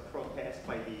was a protest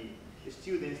by the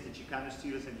students, the Chicano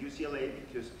students at UCLA,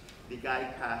 because the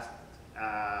guy cast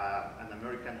an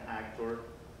American actor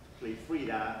to play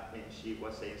Frida, and she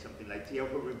was saying something like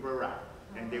Diego Rivera,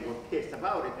 and they were pissed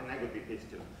about it, and I would be pissed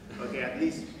too. Okay, at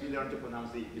least we learn to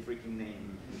pronounce the freaking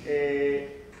name.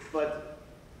 But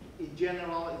in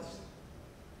general,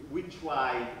 we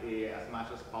try as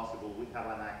much as possible. We have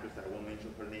an actress that I won't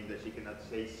mention her name, that she cannot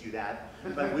say Ciudad,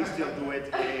 but we still do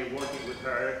it, working with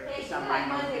her. It's on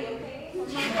Monday, okay?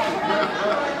 It's only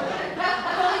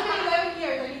been 11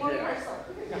 years, I need more rehearsal.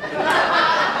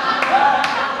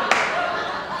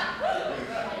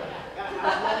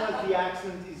 As long as the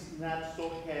accent is not so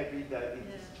heavy that it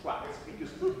distracts,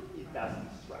 because it does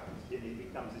distract, and it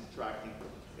becomes distracting.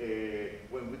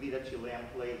 When we did a Chilean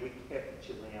play, we kept the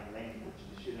Chilean language,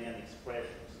 the Chilean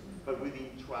expressions, but we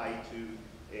didn't try to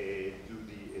do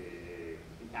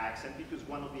the accent, because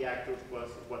one of the actors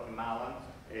was Guatemalan,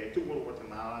 two were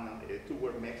Guatemalan, two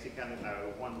were Mexican,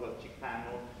 one was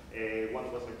Chicano,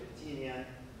 one was Argentinian.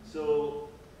 So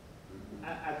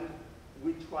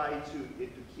we try to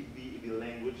keep the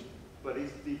language, but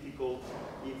it's difficult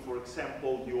if, for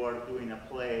example, you are doing a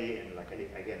play, and like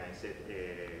again I said,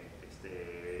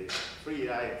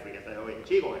 Frida,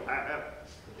 Chico,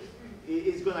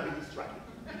 it's going to be distracting.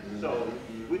 So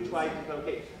we try to,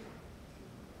 okay,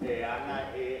 I'm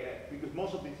not, because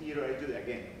most of the theater I do,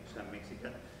 again, because I'm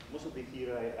Mexican, most of the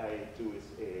theater I do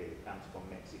comes from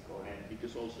Mexico, and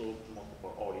because also most of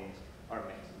our audience are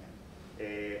Mexican.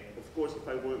 Of course, if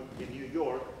I were in New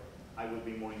York, I would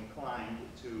be more inclined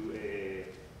to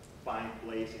find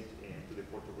plays into the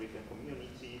Puerto Rican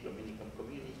community, Dominican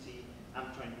community. I'm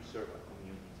trying to serve a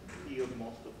community. Here,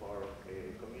 most of our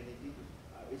community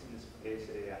is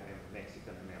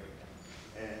Mexican American,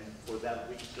 and for that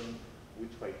reason, we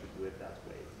try to do it that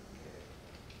way.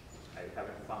 I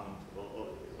haven't found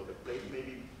other place.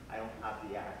 Maybe I don't have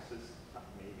the access,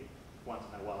 maybe. Once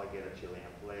in a while I get a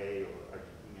Chilean play or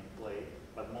Argentinian play,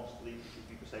 but mostly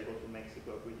because I go to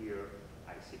Mexico every year,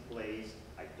 I see plays,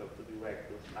 I talk to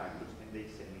directors, actors, and they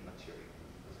send me material.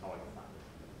 That's how I find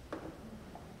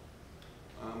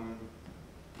it.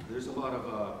 There's a lot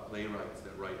of playwrights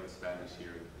that write in Spanish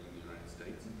here in the United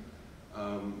States.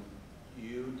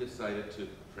 You decided to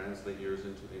translate yours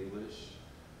into English.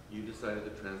 You decided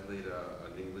to translate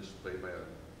an English play by a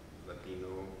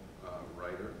Latino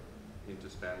writer into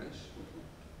Spanish.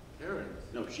 Karen.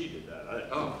 No, she did that.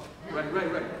 Oh, right.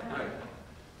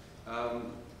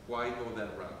 Why go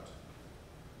that route?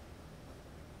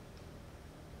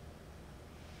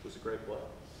 It was a great play.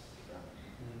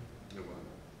 It was.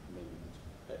 I mean,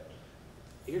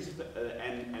 here's the,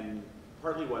 and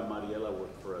partly why Mariela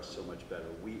worked for us so much better.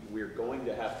 We're going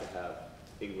to have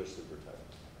English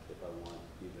subtitles if I want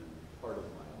even part of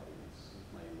my audience,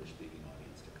 my English-speaking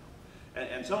audience, to come.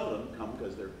 And some of them come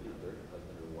because their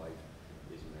husband or wife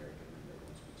is American and they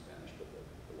don't speak Spanish, but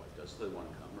the wife does, so they want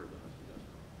to come, or the husband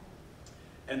doesn't.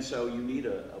 And so you need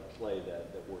a play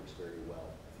that works very well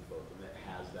for both, and that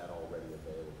has that already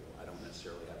available. I don't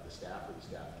necessarily have the staff or the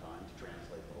staff time to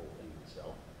translate the whole thing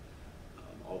myself,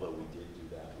 although we did do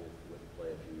that with a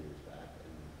play a few years back,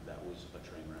 and that was a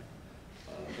train wreck.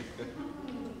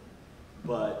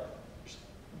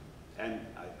 And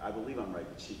I believe I'm right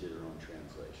that she did her own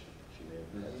translation. She may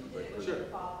have had some great Sure.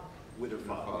 With her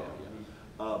father.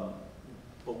 Yeah.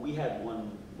 But we had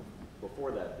one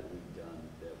before that we'd done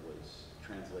that was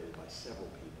translated by several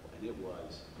people, and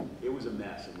it was a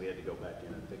mess, and we had to go back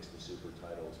in and fix the super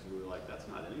titles. We were like, that's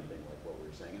not anything like what we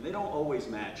were saying, and they don't always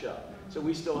match up. So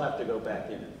we still have to go back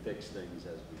in and fix things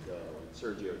as we go. And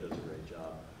Sergio does a great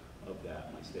job of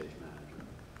that, my stage manager,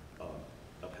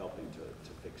 of helping to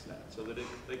fix that, so that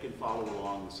they can follow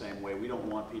along the same way. We don't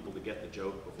want people to get the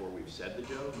joke before we've said the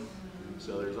joke.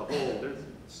 So there's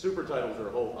super titles are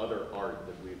a whole other art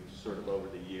that we've sort of over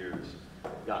the years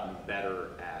gotten better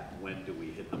at. When do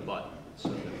we hit the button so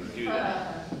that we do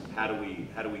that? How do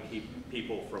we keep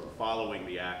people from following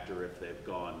the actor if they've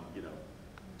gone,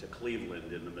 to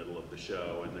Cleveland in the middle of the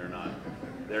show and they're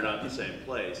not in the same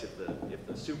place? If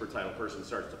the super title person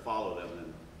starts to follow them,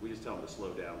 then we just tell them to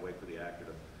slow down, wait for the actor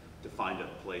to find a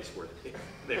place where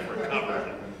they've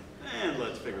recovered, and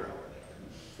let's figure out where they are.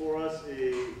 For us,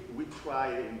 we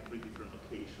try in 3 different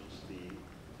locations to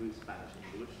do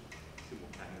Spanish-English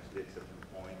simultaneously at a certain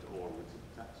point, or with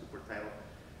subtitle.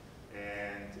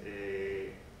 And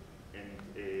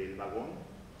El Vagón,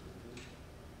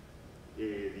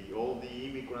 all the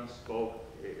immigrants spoke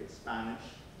Spanish,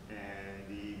 and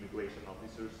the immigration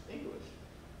officers English.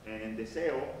 And in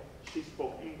Deseo, she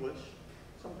spoke English,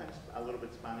 sometimes a little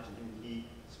bit Spanish, and he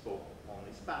spoke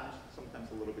only Spanish,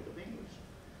 sometimes a little bit of English.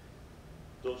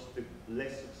 The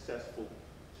less successful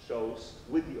shows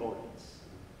with the audience,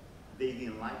 they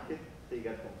didn't like it, they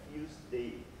got confused,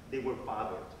 they were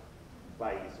bothered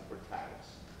by the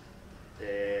subtitles.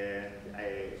 And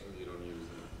So you don't use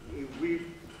them.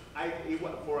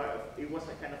 it was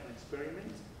a kind of an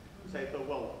experiment. So I thought,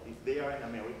 well, if they are in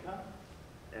America,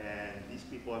 and these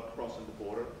people are crossing the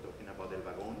border, talking about El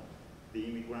Vagón, the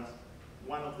immigrants,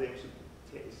 one of them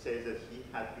says that he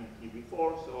had been here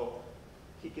before, so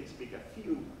he can speak a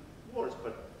few words,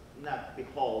 but not the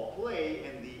whole play,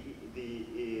 and the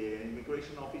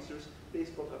immigration officers, they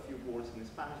spoke a few words in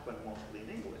Spanish, but mostly in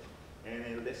English. And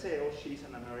El Deseo, she's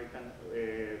an American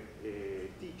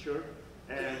teacher,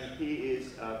 and he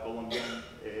is a Colombian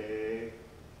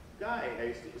guy,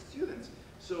 a student.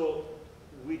 So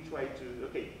we try to,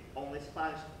 only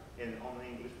Spanish and only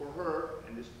English for her,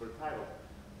 and the subtitle.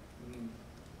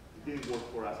 It didn't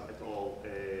work for us at all.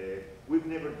 We've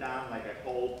never done like a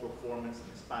whole performance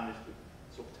in Spanish with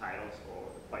subtitles or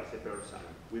vice versa.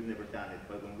 We've never done it,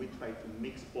 but when we try to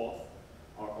mix both,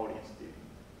 our audience did.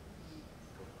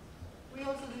 We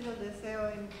also did a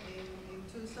Deseo in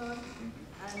Tucson,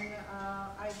 and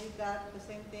I did that, the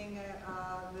same thing.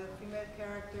 The female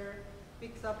character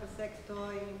picks up a sex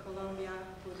toy in Colombia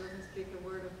who doesn't speak a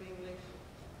word of English.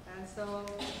 And so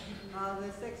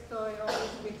the sex toy only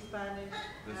speaks Spanish.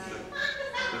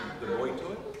 The boy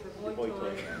toy? The boy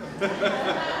toy.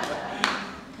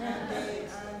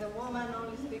 And the woman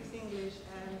only speaks English,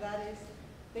 and that is,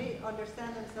 they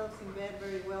understand themselves in bed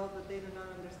very well, but they do not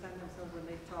understand themselves when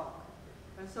they talk.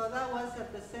 And so that was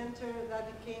at the center,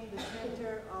 that became the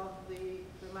center of the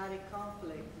dramatic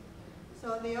conflict.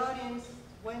 So the audience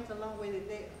went along with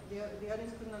it. The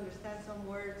audience couldn't understand some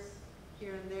words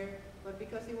here and there, but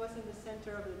because it was in the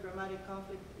center of the dramatic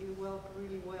conflict, it worked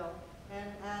really well.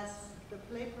 And as the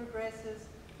play progresses,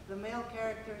 the male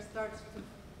character starts to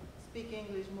speak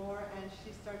English more, and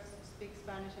she starts to speak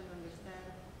Spanish and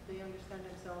they understand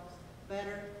themselves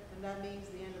better, and that means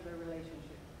the end of their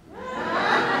relationship.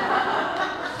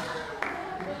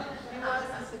 It was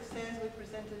a success. We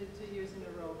presented it 2 years in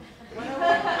a row. What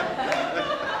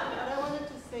I wanted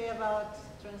to say about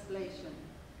translation.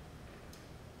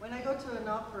 When I go to an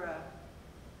opera,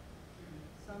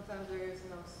 sometimes there is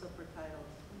no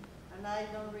subtitles, and I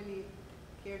don't really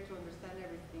care to understand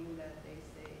everything that they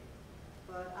say.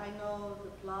 But I know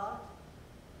the plot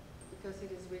because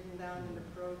it is written down in the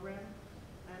program,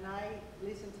 and I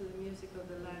listen to the music of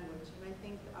the language. And I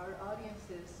think our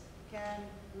audiences can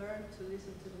learn to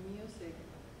listen to the music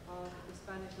of the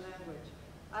Spanish language.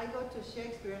 I go to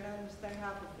Shakespeare and I understand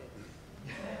half of it.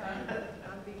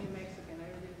 I'm being Mexican,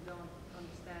 I really don't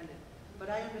understand it.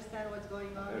 But I understand what's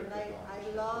going on, and I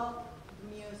love the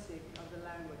music of the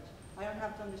language. I don't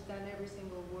have to understand every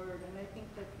single word, and I think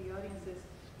that the audiences,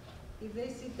 if they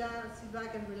sit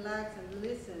back and relax and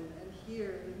listen and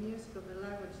hear the music of the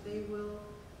language, they will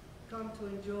come to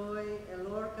enjoy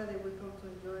Lorca, they will come to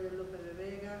enjoy Lope de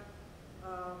Vega,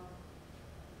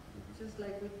 just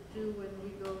like we do when we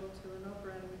go to an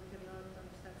opera and we cannot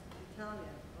understand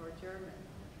Italian or German.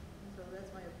 So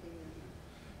that's my opinion.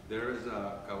 There is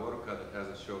a Caborca that has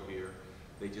a show here.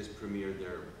 They just premiered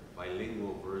their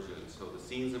bilingual version. So the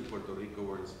scenes in Puerto Rico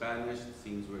were in Spanish, the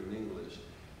scenes were in English,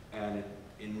 and it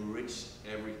enriched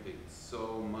everything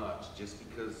so much just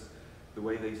because the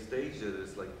way they staged it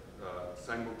is like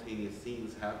simultaneous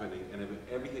scenes happening, and if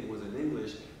everything was in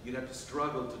English, you'd have to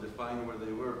struggle to define where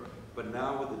they were. But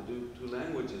now with the two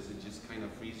languages, it just kind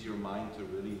of frees your mind to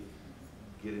really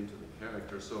get into the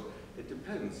character. So it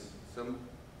depends. Some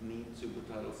need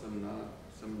subtitles, some not.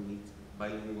 Some need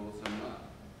bilingual, some not.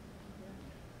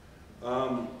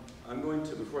 I'm going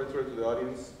to, before I throw it to the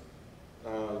audience,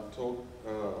 told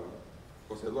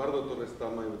Jose Eduardo Torres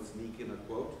Tama would sneak in a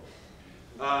quote.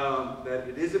 That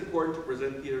it is important to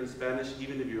present theater in Spanish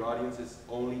even if your audience is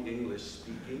only English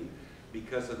speaking,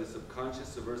 because of the subconscious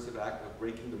subversive act of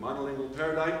breaking the monolingual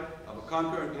paradigm of a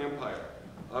conquering empire.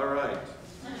 All right.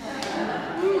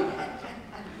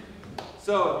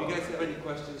 So, if you guys have any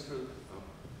questions for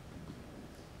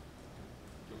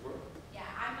Yeah,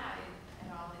 I'm not at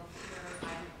all in theater.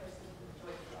 I'm a person who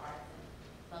enjoys the arts and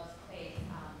loves plays.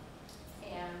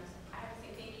 And I have to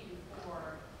say thank you for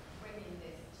bringing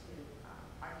this to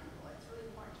our people. It's really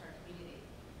important to our community.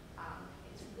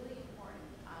 It's really important,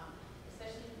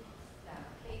 especially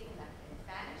plays in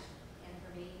Spanish. And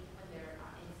for me, when they're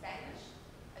in Spanish,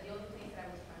 are the only plays that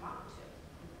I would take my mom to.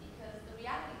 Because the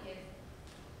reality is,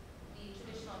 the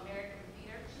traditional American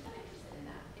theater, she's not interested in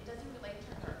that. It doesn't relate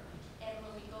to her. And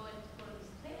when we go to these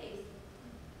plays,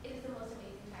 it is the most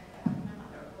amazing time that I have with my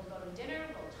mother. We'll go to dinner,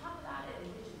 we'll talk about it,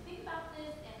 and what did you think about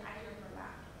this? And I hear her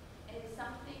back. And it's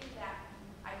something that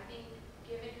I think,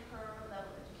 given her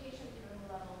level of education, given her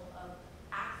level of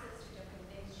access to different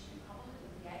things, she probably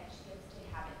wouldn't get. She gets to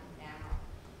have it now.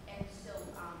 And so,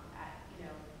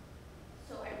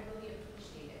 so I really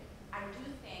appreciate it. I do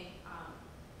think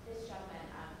this gentleman,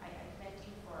 I commend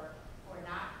you for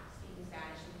not speaking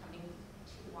Spanish and coming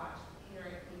to watch theater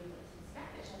even when it's in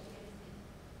Spanish. I think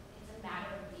it's a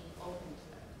matter of being open to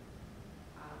it.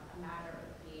 A matter of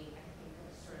being, I think,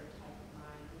 of a certain type of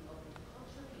mind, being open to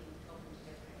culture, being open to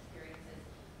different experiences.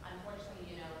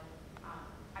 Unfortunately,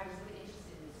 I was really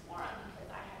interested in this forum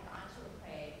because I had gone to a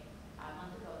play a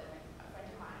month ago that a friend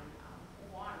of mine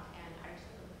performed, and I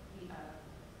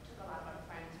took a lot of our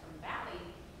friends from the Valley,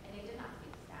 and they did not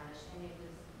speak Spanish, and it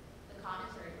was, the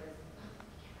commentary was,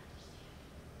 we can't understand.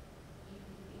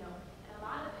 And a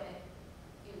lot of it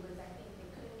was, I think, they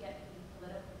couldn't get the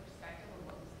political perspective of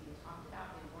what was being talked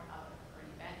about. They weren't up at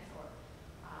current events or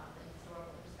the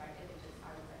historical perspective. It just,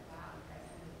 I was like, wow, you guys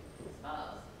haven't been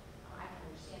exposed. I can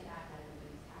understand that, not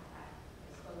everybody's had that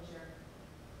exposure.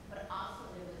 But also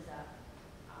there was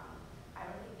I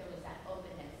don't think there was that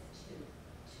openness to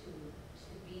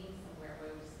being somewhere where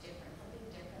it was different, something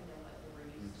different than what they were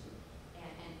used to.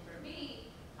 And for me,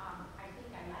 I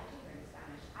think I like to learn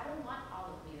Spanish. I don't want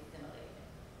all of me assimilated.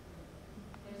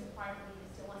 There's a part of me that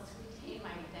still wants to retain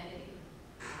my identity.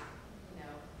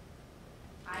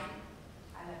 I'm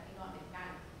Latino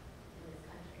Americana in this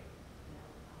country,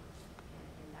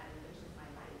 and that enriches my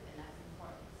life, and that's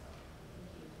important. So, thank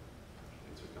you.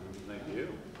 Thanks for coming. Thank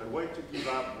you. I want to give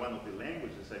up one of the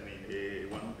languages. I mean,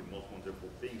 one of the most wonderful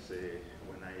things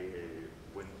when I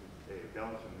went to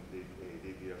Belgium, did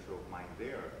a show of mine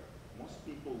there, most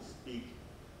people speak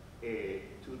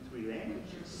 2-3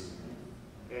 languages.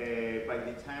 By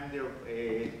the time they're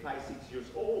 5-6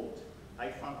 years old, I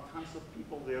found tons of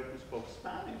people there who spoke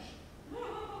Spanish.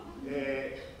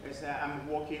 As I'm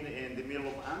walking in the middle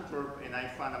of Antwerp and I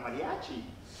found a mariachi.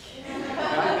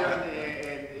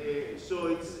 So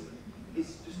it's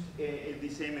just the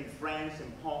same in France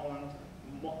and Poland.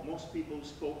 Most people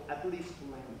spoke at least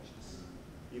 2 languages.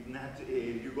 If not,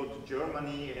 you go to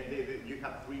Germany and you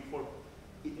have 3, 4,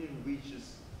 it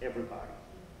enriches everybody.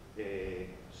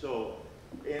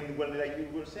 And when, like you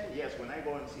were saying, yes, when I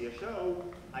go and see a show,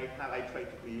 I try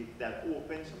to be that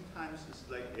open. Sometimes it's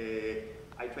like,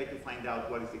 I try to find out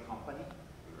what is the company,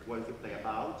 what is the play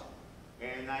about,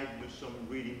 and I do some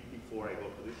reading before I go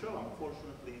to the show.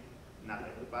 Unfortunately, not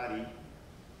everybody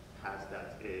has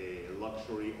that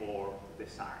luxury or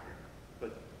desire.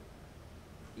 But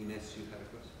Ines, you had a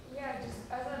question? Yeah, just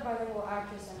as a bilingual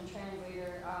actress and a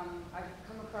translator, I've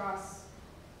come across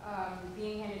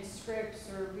being handed scripts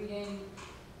or reading,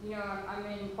 you know, I'm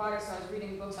in Juarez, so I was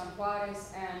reading books on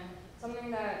Juarez, and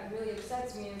something that really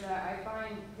upsets me is that I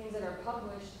find things that are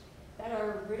published that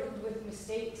are riddled with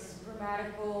mistakes,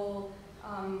 grammatical,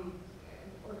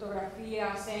 ortografía,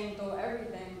 acento,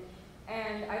 everything.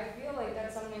 And I feel like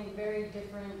that's something very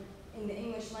different in the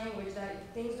English language,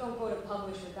 that things don't go to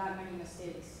publish with that many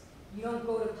mistakes. You don't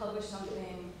go to publish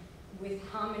something with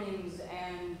homonyms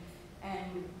and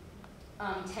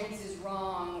tenses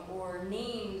wrong, or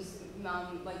names,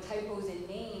 like typos in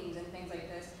names and things like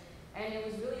this. And it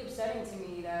was really upsetting to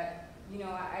me that, you know,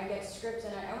 I get scripts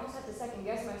and I almost have to second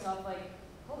guess myself, like,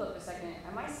 hold up a second,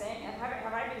 have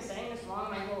I been saying this wrong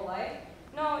my whole life?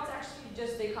 No, it's actually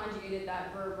just they conjugated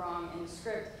that verb wrong in the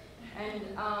script. And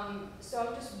so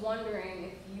I'm just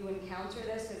wondering if you encounter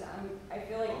this, because I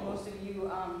feel like most of you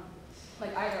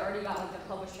like either already got like the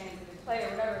published translated play or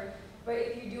whatever, but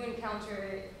if you do encounter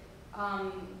it,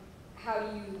 how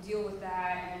do you deal with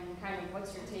that, and kind of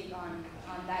what's your take on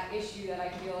that issue that I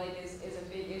feel like is a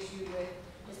big issue with,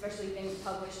 especially things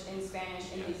published in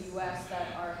Spanish in the US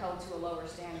that are held to a lower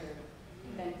standard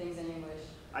than things in English?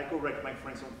 I correct my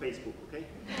friends on Facebook, okay?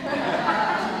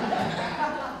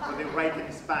 So they write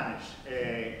in Spanish.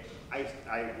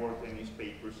 I worked in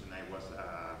newspapers and I was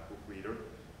a proofreader,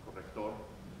 corrector,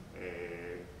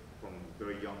 from a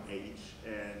very young age.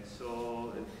 And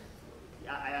so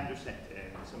I understand,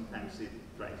 and sometimes it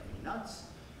drives me nuts,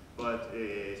 but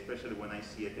especially when I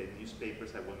see it in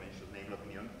newspapers, I will mention name La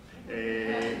Opinión.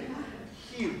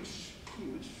 Huge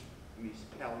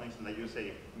misspellings, and like you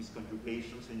say,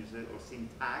 misconjugations, and you say, or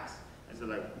syntax, and so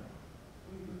like,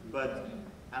 but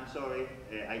I'm sorry,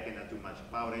 I cannot do much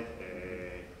about it.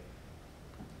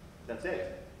 That's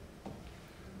it.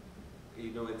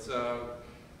 You know, it's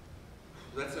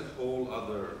that's a whole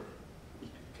other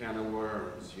can of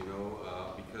worms, you know,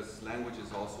 because language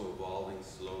is also evolving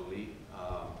slowly,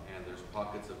 and there's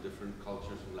pockets of different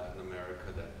cultures in Latin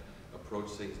America that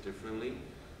approach things differently.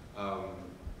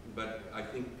 But I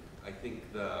think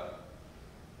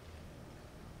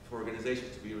for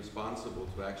organizations to be responsible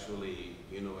to actually,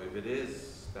 you know, if it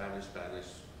is Spanish,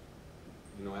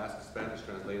 you know, ask a Spanish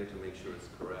translator to make sure it's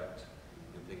correct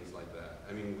and things like that.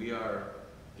 I mean, we are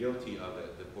guilty of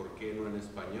it. The por qué no en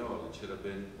español, it should have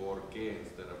been por qué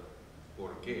instead of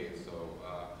por qué. So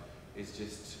it's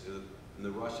just in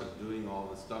the rush of doing all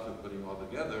the stuff and putting it all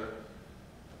together,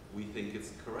 we think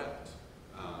it's correct.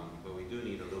 But we do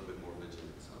need a little bit more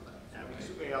vigilance on that.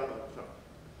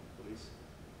 Please.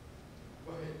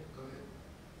 Go ahead.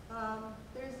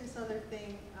 There's this other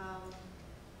thing.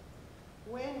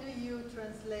 When do you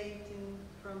translate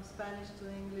from Spanish to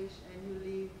English and you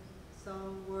leave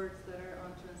some words that are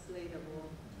untranslatable?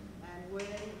 And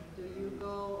when do you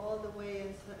go all the way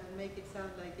and make it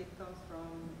sound like it comes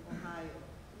from Ohio?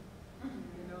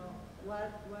 You know,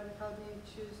 how do you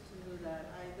choose to do that?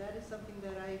 That is something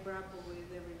that I grapple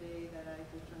with every day that I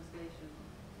do translation.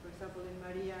 For example, in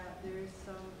Maria, there is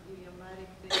some idiomatic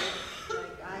things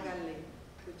like hágale,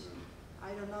 which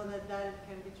I don't know that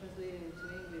can be translated into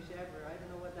English ever. I don't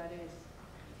know what that is.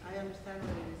 I understand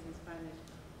what it is in Spanish.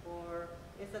 Or,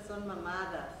 estas son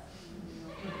mamadas. You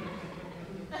know.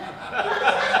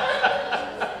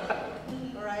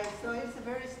 All right, so it's a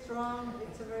very strong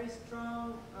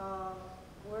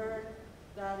word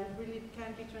that it really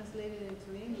can't be translated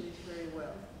into English very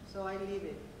well. So I leave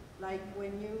it. Like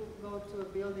when you go to a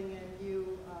building and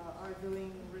you are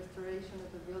doing restoration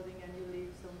of the building and you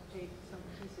leave some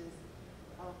pieces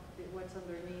of what's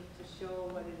underneath to show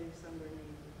what it is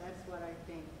underneath. That's what I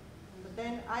think. But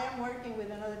then I am working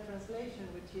with another translation,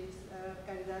 which is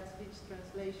Caridad speech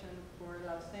translation for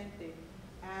Lawrenceville.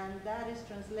 And that is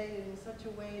translated in such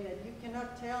a way that you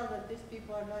cannot tell that these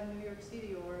people are not in New York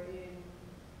City or in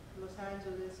Los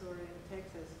Angeles or in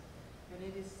Texas. And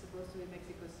it is supposed to be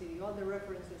Mexico City. All the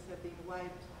references have been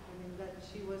wiped. I mean, that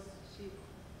she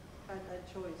had that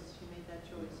choice. She made that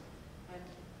choice,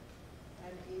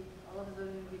 and it all of a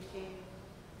sudden became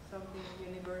something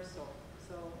universal.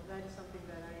 So that is something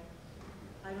that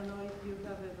I don't know if you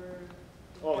have ever.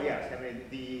 Oh yes, I mean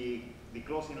the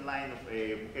closing line of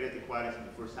Mujeres de Juárez in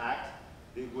the first act,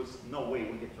 there was no way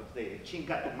we can translate it.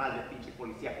 Chinga tu madre, pinche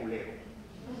policía culero.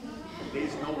 There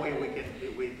is no way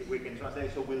we can translate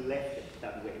it, so we left it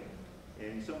that way.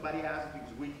 And somebody asked,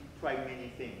 because we tried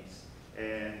many things,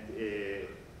 and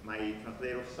my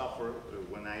translators suffer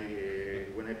when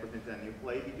I present a new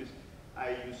play, because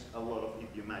I use a lot of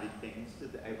idiomatic things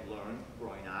that I've learned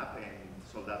growing up, and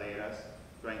soldaderas,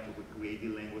 trying to recreate the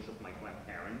language of my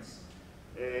grandparents.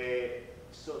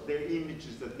 So there are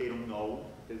images that they don't know,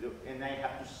 and I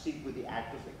have to sit with the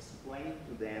actors, explain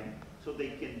to them so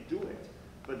they can do it.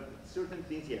 But certain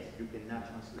things, yes, you cannot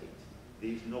translate. There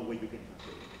is no way you can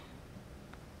translate.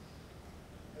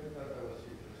 I thought that was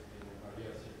interesting,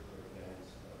 Maria circular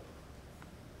dance.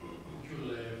 You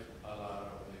left a lot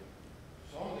of the,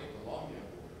 some of the Colombian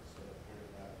words that were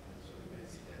not necessarily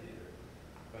Mexican either,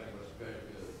 but it was very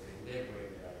good. In that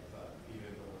way, I thought,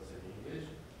 even though it was in English,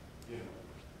 you know,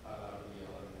 a lot of the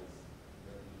elements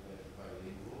that you left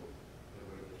bilingual, there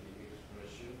were the big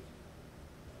expressions.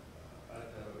 I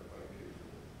thought it was quite beautiful.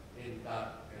 In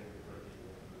that and the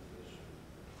particular translation.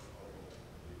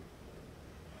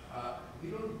 We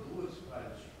don't do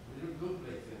Spanish. We don't do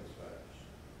plays in Spanish.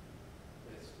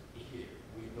 It's here.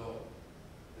 We don't.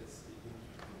 It's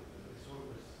interesting. It's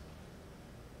always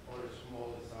or the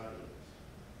smallest audience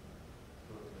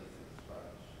for plays in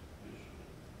Spanish, usually.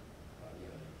 The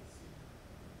LATC.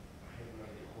 I have no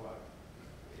idea why.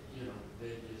 You know,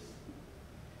 they just.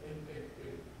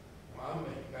 I'm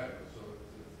Mexicano, so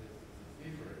it's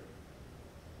different.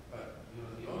 But you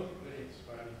know, the only play in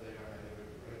Spanish that I have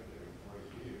ever read there in 4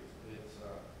 years, it's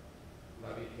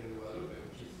La Virgen de Guadalupe,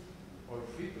 which is our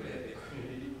free play at the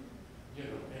community, you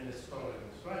know, and it's told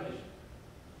in Spanish.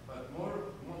 But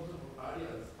most of our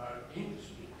audience are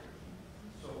English speakers.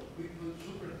 So we put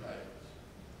subtitles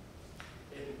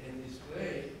in this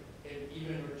play, and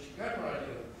even our Chicano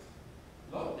audience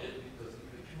loved it because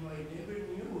they go, I never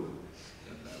knew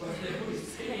what they were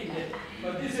saying.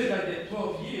 But this is like the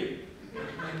 12th year.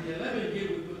 And the 11th year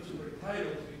we put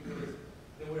subtitles because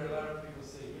there were a lot of people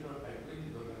saying, you know, I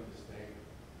really don't understand.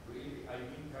 Really, I've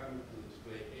been coming to this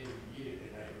play every year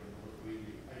and I don't know what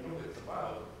really, I know what it's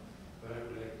about, but I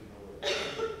would like to know what it's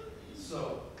about.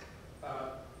 So,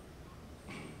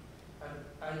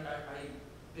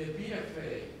 the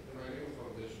BFA, the Bilingual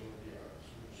Foundation of the Arts,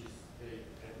 which is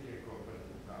a theater company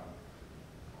in town,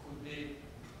 who did,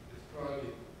 it's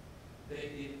probably,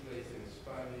 they did plays in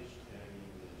Spanish and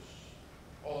English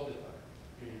all the time,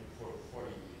 you know, for 40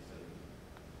 years. I mean,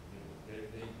 you know,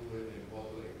 they do it in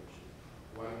both languages,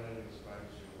 one night in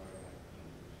Spanish and one night in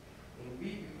English. And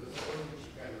we, because of the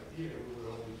Chicano theater, we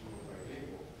were always more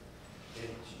bilingual.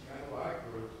 And Chicano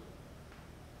actors,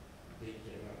 they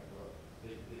cannot go.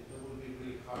 It will be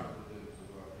really hard for them to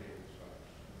go up here in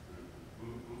Spanish.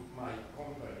 My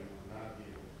company would not be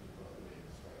able to go up here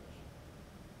in Spanish.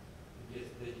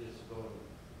 They just don't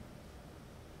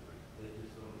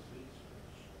speak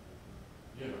Spanish.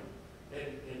 You know,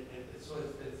 and so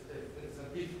it's a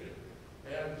different.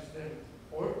 I understand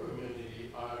our community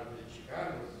are the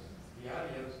Chicanos, the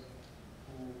Arians,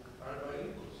 who are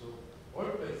bilingual. So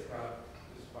our place have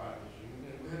the Spanish,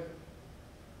 and we have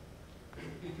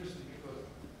interesting because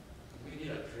we did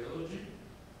a trilogy,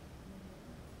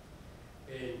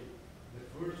 and the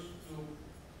first two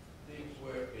things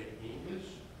were in English,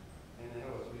 and then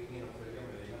I was bringing Ofelia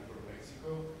Medina from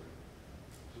Mexico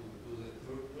to do the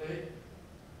third play,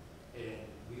 and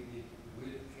we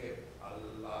kept a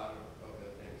lot of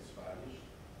it in Spanish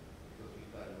because we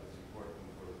thought it was important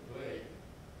for the play,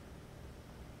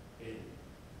 and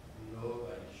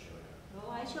nobody showed up. No,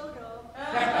 I showed up. I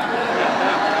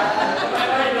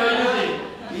know you did.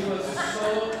 It was so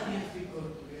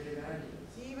difficult to get an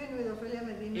audience. Even with Ofelia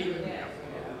Medina. Even with Yeah.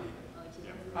 Ofelia Medina. Oh, she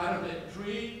Yeah. doesn't Out of know. the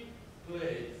 3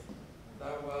 plays,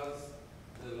 that was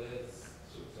the less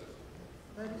successful.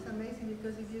 That is amazing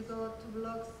because if you go 2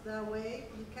 blocks that way,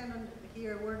 you cannot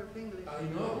hear a word of English. I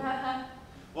know.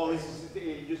 Well, this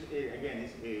is just, again,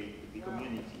 it's the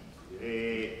community.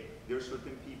 There are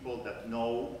certain people that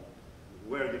know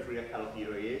where the Frida Kahlo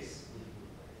Theater is.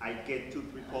 I get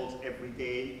 2-3 calls every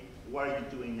day. What are you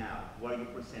doing now? What are you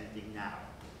presenting now?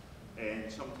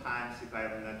 And sometimes if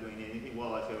I'm not doing anything,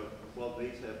 well, I say, well,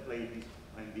 please play this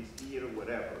in this theater,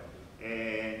 whatever.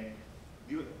 And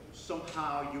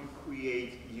somehow you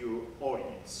create your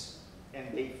audience,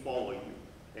 and they follow you,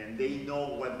 and they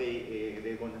know what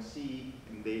they're going to see,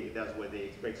 and that's where they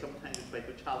expect. Sometimes you try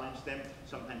to challenge them,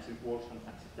 sometimes it works,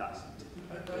 sometimes it doesn't.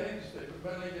 I understand,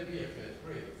 but like the BFS,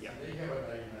 great. Yeah. They have a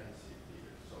 99-seat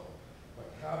theater, so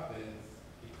what happens,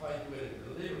 if I do it in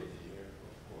the little theater,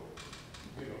 of course,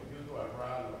 you know, you do a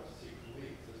run of 6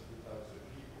 weeks, that's 2,000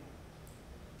 people,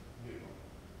 you know.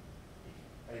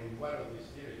 And one of these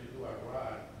theaters, you do a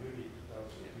run, you need 2,000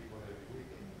 people every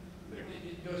weekend.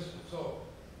 It just, so,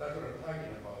 that's what I'm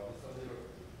talking about, it's a little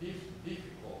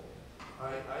difficult.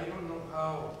 I don't know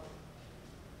how,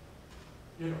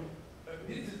 you know,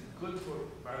 this is good for,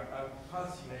 I'm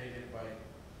fascinated by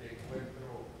the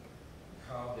Encuentro,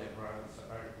 how the runs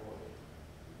are going.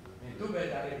 I mean, too bad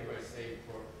not everybody stayed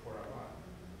for a while,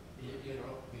 you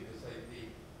know, because I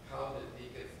think how the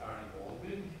tickets are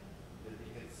evolving, the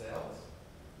ticket sales,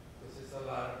 because it's a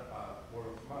lot of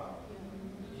word of mouth,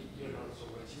 you know, so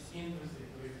which is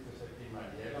interesting to me because I think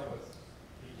Mariela was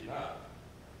picking up,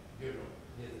 you know,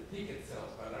 yes, the ticket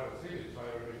sales, but I was really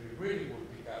trying to really would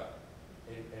pick up,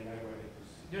 and I wanted to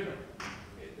see, you know,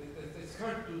 it's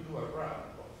hard to do a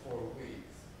run of 4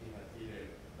 weeks in a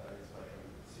theater that is 500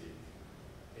 seats,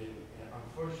 and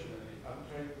unfortunately, I'm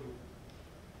trying to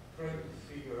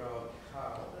figure out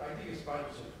how. I think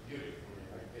Spanish is beautiful, and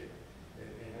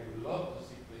I would love to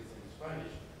see plays in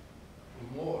Spanish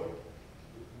more.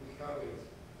 We have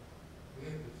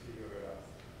to figure it out.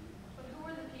 But who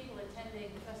are the people attending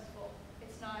the festival?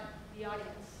 It's not the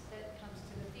audience that comes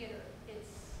to the theater.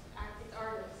 It's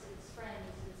artists, it's friends,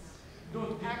 it's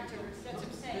actors. That's what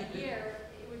I'm saying. Here,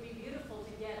 it would be beautiful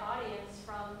to get audience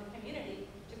from the community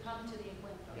to come to the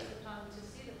Encuentro, to come to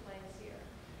see the plays here.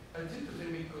 It's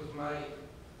interesting because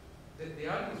the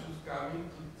audience who's coming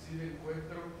to see the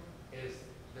Encuentro is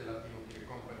the Latino Theater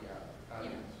Company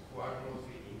audience, who are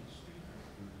mostly English speakers.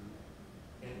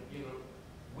 And, you know,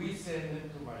 we send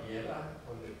them to Mariela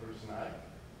on the first night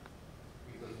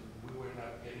because we were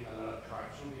not getting a lot of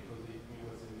traction because it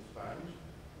was in Spanish,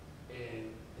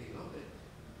 and they loved it.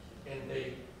 And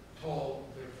they told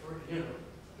their first, you know,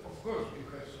 of course you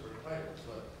have subtitles,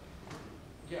 but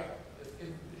yeah,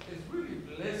 it's really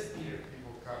less theater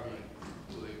people coming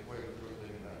to the Encuentro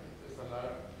than there's a lot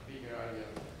of bigger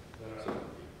areas that are.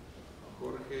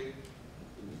 Jorge,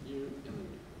 you.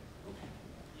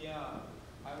 Yeah,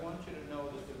 I want you to know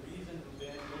that the reason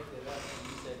Ruben looked at us and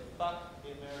he said, "Fuck the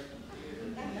American theater,"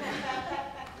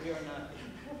 we are not.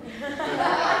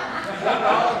 Not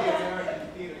all the American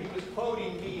theater. He was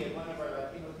quoting me in one of our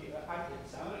Latino theater. It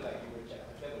sounded like you were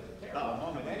that was a terrible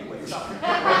moment. Anyway, sorry.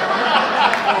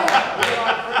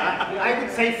 I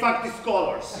would say fuck the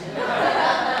scholars.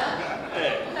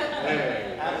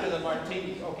 After the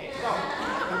martinis. Okay, so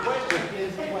the question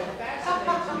is, what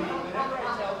fascinates me, whenever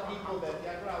I tell people that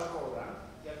Teatro Aurora,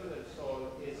 Teatro del Sol,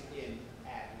 is in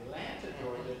Atlanta,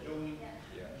 Georgia, doing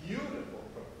beautiful,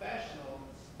 professional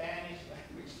Spanish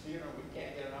language theater, we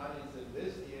can't get an audience in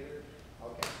this theater.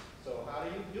 Okay, so how do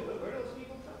you do it? Where do those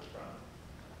people come from?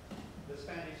 The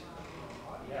Spanish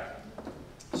audience.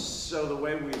 Yeah. So the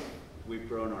way we've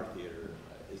grown our theater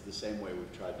is the same way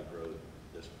we've tried to grow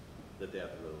the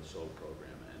Teatro del Sol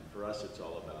program. And for us, it's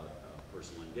all about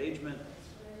personal engagement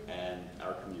and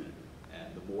our community.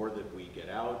 And the more that we get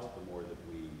out, the more that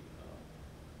we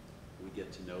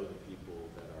get to know the people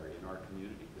that are in our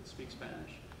community that speak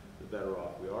Spanish, the better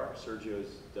off we are. Sergio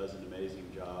does an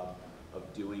amazing job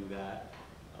of doing that.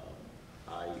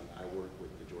 I work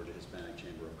with the Georgia Hispanic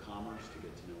Chamber of Commerce to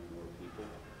get to know more people.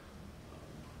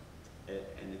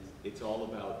 And it's all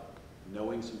about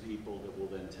knowing some people that will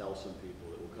then tell some people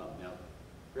that will come. Now,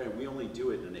 granted, we only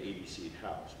do it in an 80-seat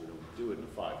house. We don't do it in a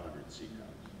 500-seat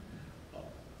house.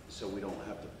 So we don't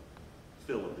have to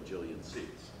fill a bajillion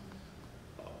seats.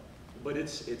 But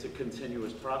it's a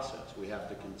continuous process. We have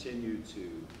to continue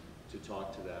to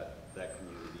talk to that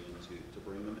community and to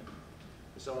bring them in.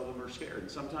 Some of them are scared, and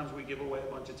sometimes we give away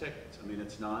a bunch of tickets. I mean,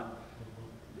 it's not,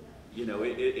 you know,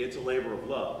 it's a labor of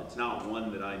love. It's not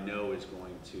one that I know is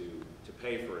going to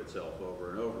pay for itself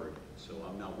over and over again. So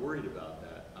I'm not worried about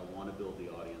that. I want to build the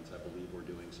audience. I believe we're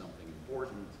doing something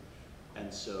important,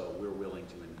 and so we're willing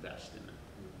to invest in it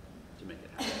to make it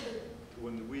happen.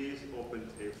 When we opened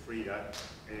Frida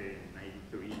in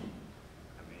 '93,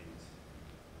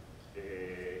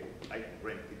 I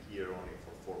rented here only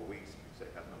for 4 weeks because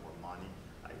I had no more money.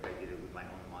 I did it with my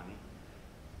own money.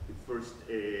 The first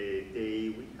day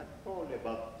we had probably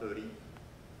about 30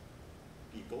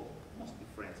 people, mostly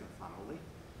friends and family.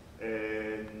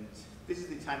 And this is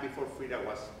the time before Frida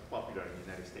was popular in the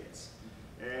United States.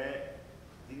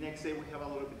 The next day we have a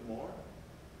little bit more.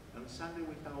 On Sunday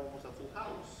we had almost a full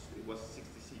house. It was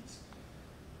 60 seats.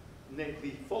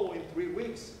 The following 3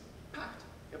 weeks, packed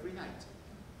every night.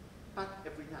 Packed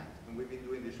every night. night. And we've been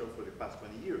doing the show for the past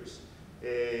 20 years.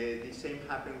 The same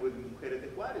happened with Mujeres de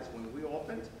Juárez. When we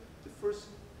opened,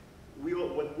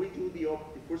 when we do the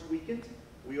first weekend,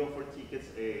 we offer tickets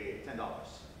 $10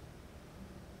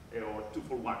 or 2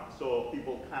 for 1. So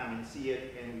people come and see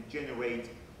it and generate,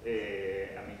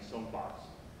 some bucks.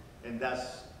 And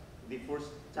that's the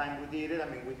first time we did it.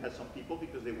 We had some people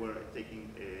because they were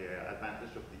taking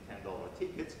advantage of the $10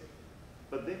 tickets.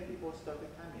 But then people started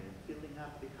coming and filling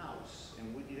up the house.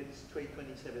 And we did it straight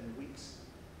 27 weeks,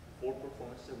 4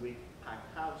 performances a week,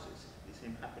 packed houses. The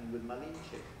same happened with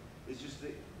Malinche. It's just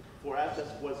for us,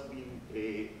 that's what's been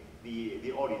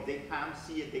the audience. They come,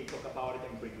 see it, they talk about it,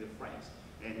 and bring their friends.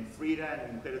 And Frida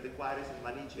and Mujeres de Juárez and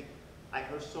Malinche, I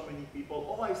heard so many people,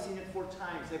 oh, I've seen it 4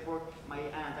 times. I brought my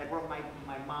aunt, I brought my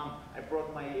mom, I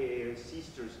brought my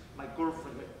sisters, my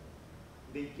girlfriend.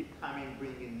 They keep coming,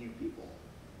 bringing new people.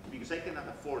 Because I cannot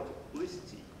afford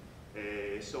publicity.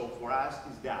 So for us,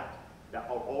 is that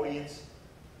our audience,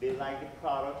 they like the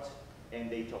product, and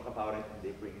they talk about it, and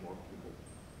they bring more people.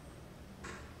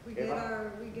 We get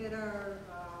our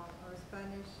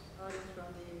Spanish audience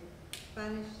from the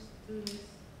Spanish students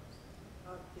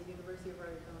of the University of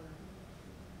Arizona.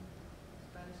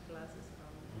 Spanish classes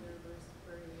from the university,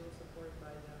 very well supported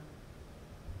by them.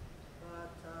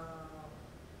 But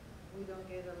we don't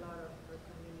get a lot of our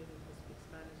community who speak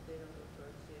Spanish. They don't go to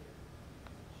our theater.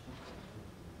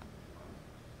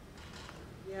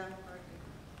 Yeah, Archie.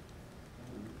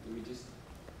 Let me just,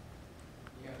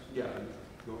 Yes. yeah,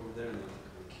 go over there and then.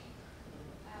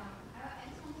 I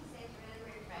just want to say it's really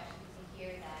refreshing to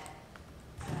hear that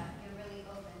you're really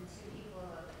open to people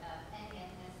of any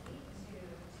ethnicity to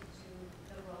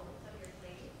the roles of your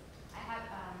plays. I have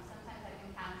sometimes I've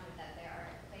encountered that there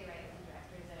are playwrights and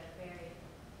directors that are very,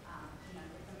 if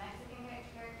it's a Mexican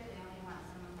character, they only want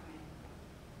someone from it.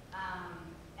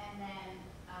 And then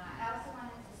I also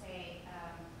wanted to say,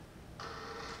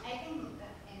 I think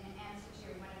that in answer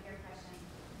to one of your questions,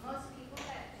 most people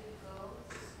that do go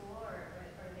to school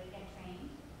or they get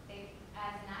trained,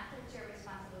 as an actor, it's your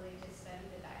responsibility to study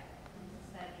the dialect and to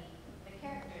study the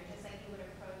character, just like you would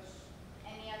approach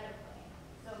any other play.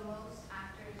 So most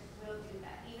actors will do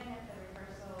that. Even if the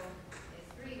rehearsal is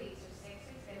 3 weeks or 6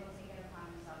 weeks, they will take it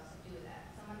upon themselves to do that.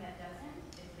 Someone that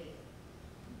doesn't is lazy.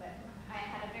 But I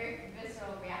had a very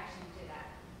visceral reaction to that.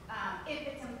 If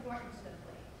it's important to the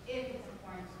play, if it's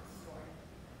important to the story.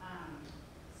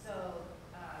 So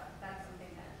that's something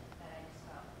that I just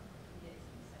felt needed to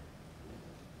be said.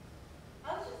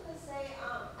 I was just going to say,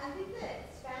 I think that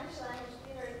Spanish language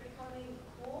theater is becoming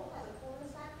cool, has a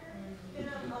coolness factor, even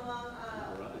among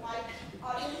white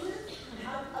audiences.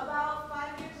 About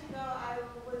 5 years ago, I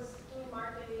was doing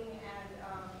marketing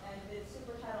and did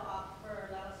super title op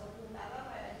for La Razón Pintada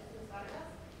by Adaptation.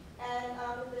 And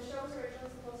the show was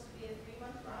originally supposed to be a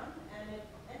 3-month run, and it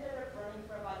ended up running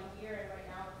for about a year, and right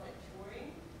now it's like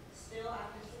touring, still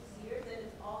after 6 years, and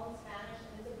it's all in Spanish,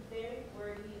 and it's a very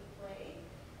wordy play.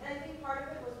 And I think part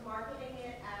of it was marketing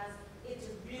it as it's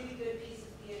a really good piece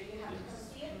of theater. You have to come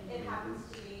see it. It happens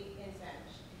to be in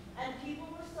Spanish. And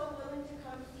people were so willing to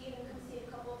come see it and come see it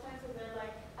a couple of times because they're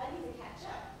like, I need to catch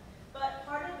up. But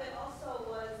part of it also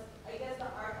was, I guess, the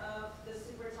art of the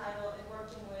super title and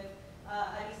working with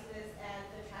Aristes and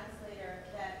the translator,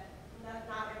 that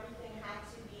not everything had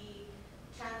to be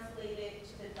translated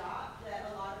to the dot,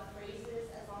 that a lot of phrases,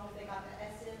 as long as they got the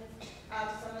essence,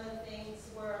 some of the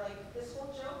things were like, this whole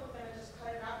joke, we're going to just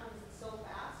cut it out because it's so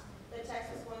fast. The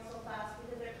text was going so fast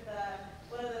because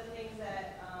one of the things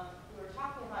that we were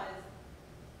talking about is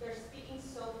they're speaking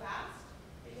so fast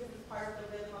because it's part of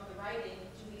the rhythm of the writing.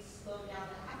 Do we slow down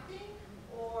the acting,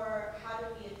 or how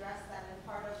do we address that? And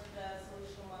part of the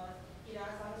solution was,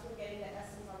 as long as we're getting the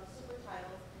essence on the super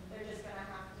titles, they're just going to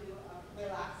have to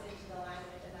relax into the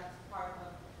language, and that's part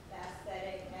of the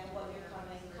aesthetic and what you're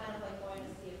coming, kind of like going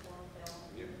to see a foreign film.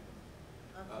 Yeah.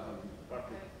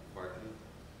 Barton.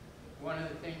 One of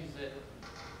the things that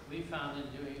we found in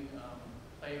doing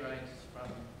playwrights from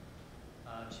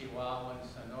Chihuahua and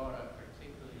Sonora,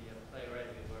 particularly a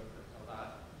playwright we work with a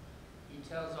lot, he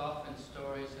tells often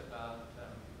stories about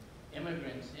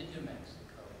immigrants into Mexico.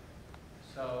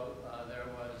 So there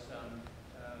was,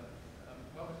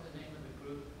 what was the name of the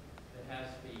group that has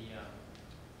the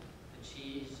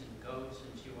cheese and goats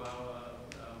in Chihuahua?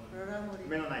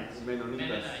 Mennonites.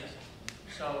 Mennonites.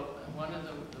 So one of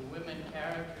the women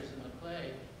characters in the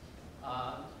play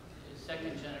is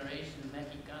second generation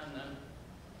Mexicana,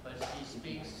 but she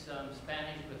speaks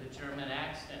Spanish with a German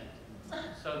accent.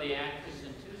 So the actors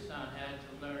in Tucson had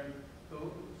to learn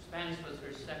Spanish was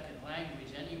her second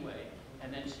language anyway,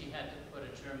 and then she had to put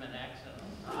a German accent on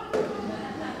top.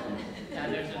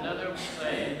 And there's another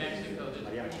play in Mexico that's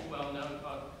pretty well known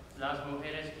called Las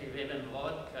Mujeres que Beben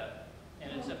Vodka,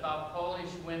 and it's about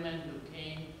Polish women who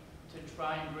came to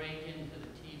try and break into the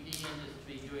TV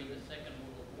industry during the Second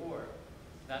World War.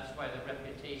 That's why the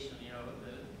reputation, you know,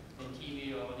 in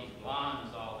TV, all these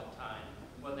blondes all the time.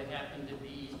 Well, they happen to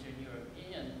be Eastern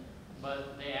European,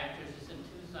 but the actresses in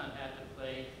Tucson had to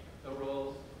play the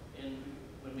roles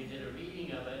when we did a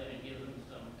reading of it and give them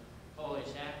some Polish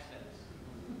accents.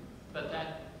 But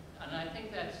and I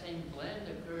think that same blend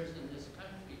occurs in this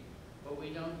country, but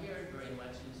we don't hear it very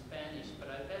much in Spanish. But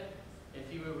I bet if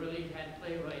you really had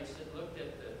playwrights that looked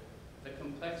at the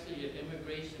complexity of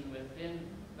immigration within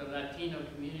the Latino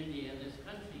community in this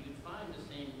country, you'd find the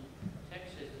same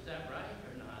textures. Is that right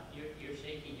or not? You're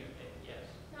shaking your head, yes.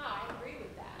 No, I agree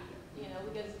with that. You know,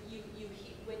 because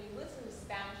when you listen to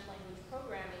Spanish language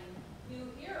programming,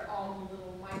 you hear all the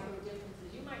little micro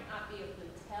differences. You might not be able to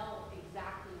tell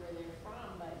exactly where they're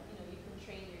from, but you know, you can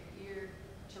train your ear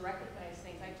to recognize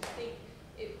things. I just think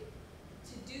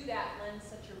to do that lends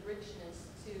such a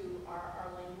richness to our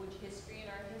language history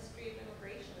and our history of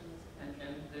immigration in this country.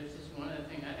 And there's just one other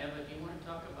thing. Eva, do you want to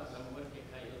talk about the Mujer que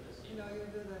Cayó del Cielo? No, you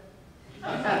do that.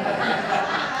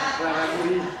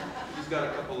 He's got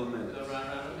a couple of minutes.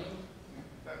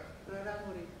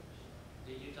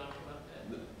 Did you talk about that?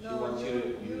 She wants you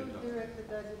to talk. Directed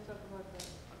that, you talk about that.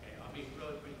 Okay, I'll be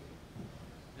real brief.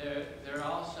 There are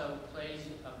also plays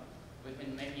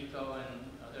within Mexico and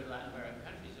other Latin American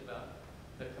countries about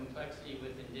the complexity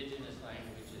with indigenous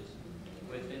languages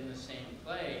within the same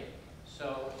play.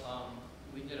 So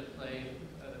we did a play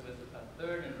with a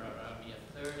third in Rarami, a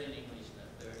third in English, and a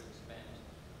third in Spanish.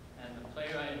 And the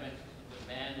playwright in Mexico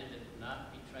demanded that it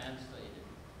not be translated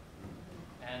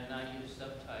and not use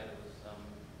subtitles,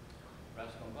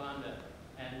 Rascobanda.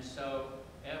 And so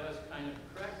Eva's kind of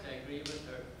correct, I agree with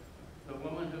her. The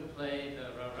woman who played the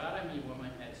Rarami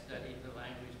woman had studied the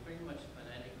language pretty much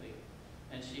phonetically,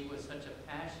 and she was such a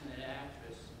passionate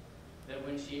actress that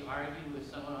when she argued with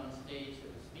someone on stage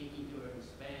that was speaking to her in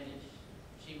Spanish,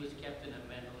 she was kept in a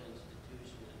mental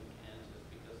institution in Kansas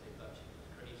because they thought she was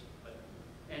crazy. But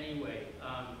anyway,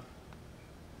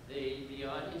 the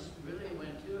audience really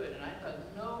went to it, and I thought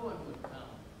no one would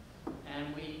come.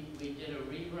 And we did a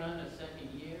rerun a second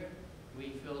year.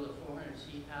 We filled a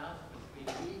 400-seat house for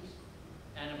 3 weeks,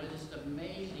 and it was just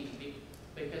amazing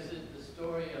because the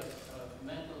story of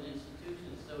mental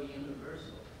institutions is so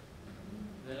universal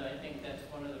that I think that's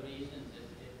one of the reasons it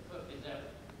took.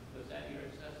 Was that your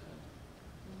assessment?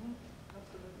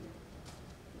 Absolutely.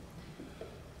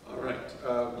 All right.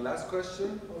 Last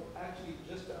question. Well, actually,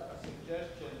 just a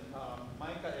suggestion.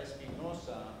 Micah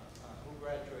Espinosa, who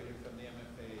graduated from the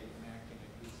MFA in acting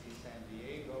at UC San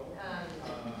Diego,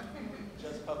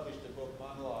 just published a book,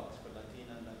 Monologues for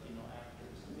Latina and Latino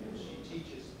Actors. And she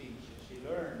teaches speech, and she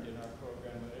learned in our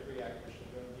program what every actor should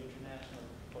learn, the International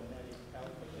Phonetic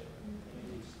Alphabet. And if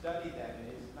you study that,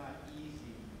 it is not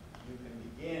easy. You can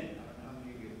begin, I don't know how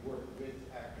many of you have worked with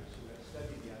actors who have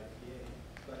studied the IPA,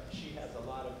 but she has a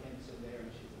lot of hints in there, and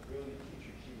she's a brilliant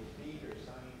teacher. She will read her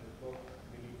signing her book, I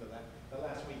believe, the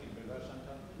last weekend, right,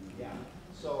 Chantal? Yeah.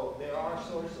 So there are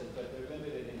sources, but they're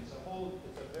limited, and it's a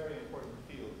very important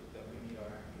field that we need our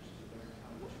actors to learn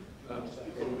how to use that.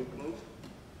 Before we close,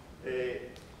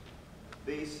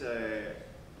 there's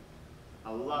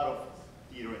a lot of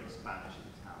theater in Spanish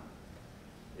in town.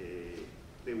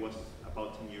 There was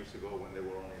about 10 years ago when there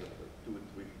were only like 2 or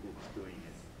 3 groups doing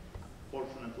it.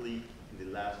 Fortunately, in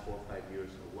the last 4 or 5 years,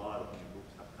 a lot of new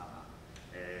groups have come up.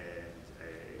 And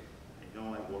I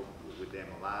know I work with them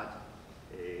a lot.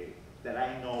 That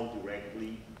I know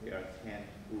directly, there are 10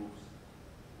 groups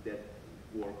that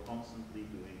were constantly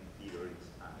doing theater in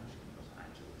Spanish in Los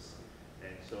Angeles.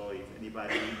 And so if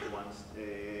anybody wants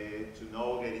to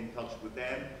know, get in touch with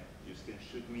them, you can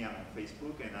shoot me. I'm on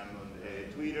Facebook and I'm on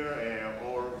Twitter,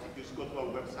 or if you just go to our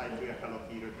website,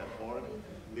 hellotheater.org.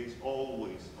 There's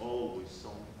always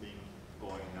something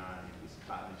going on in the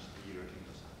Spanish theater in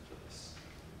Los Angeles.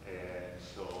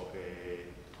 So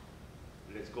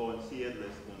let's go and see it,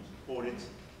 let's go and support it.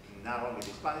 Not only the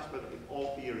Spanish, but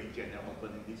all theater in general.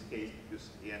 But in this case, because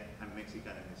again, I'm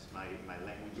Mexican and it's my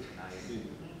language, and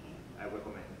I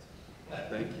recommend it.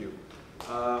 Thank you.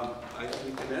 I think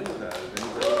we can end with that.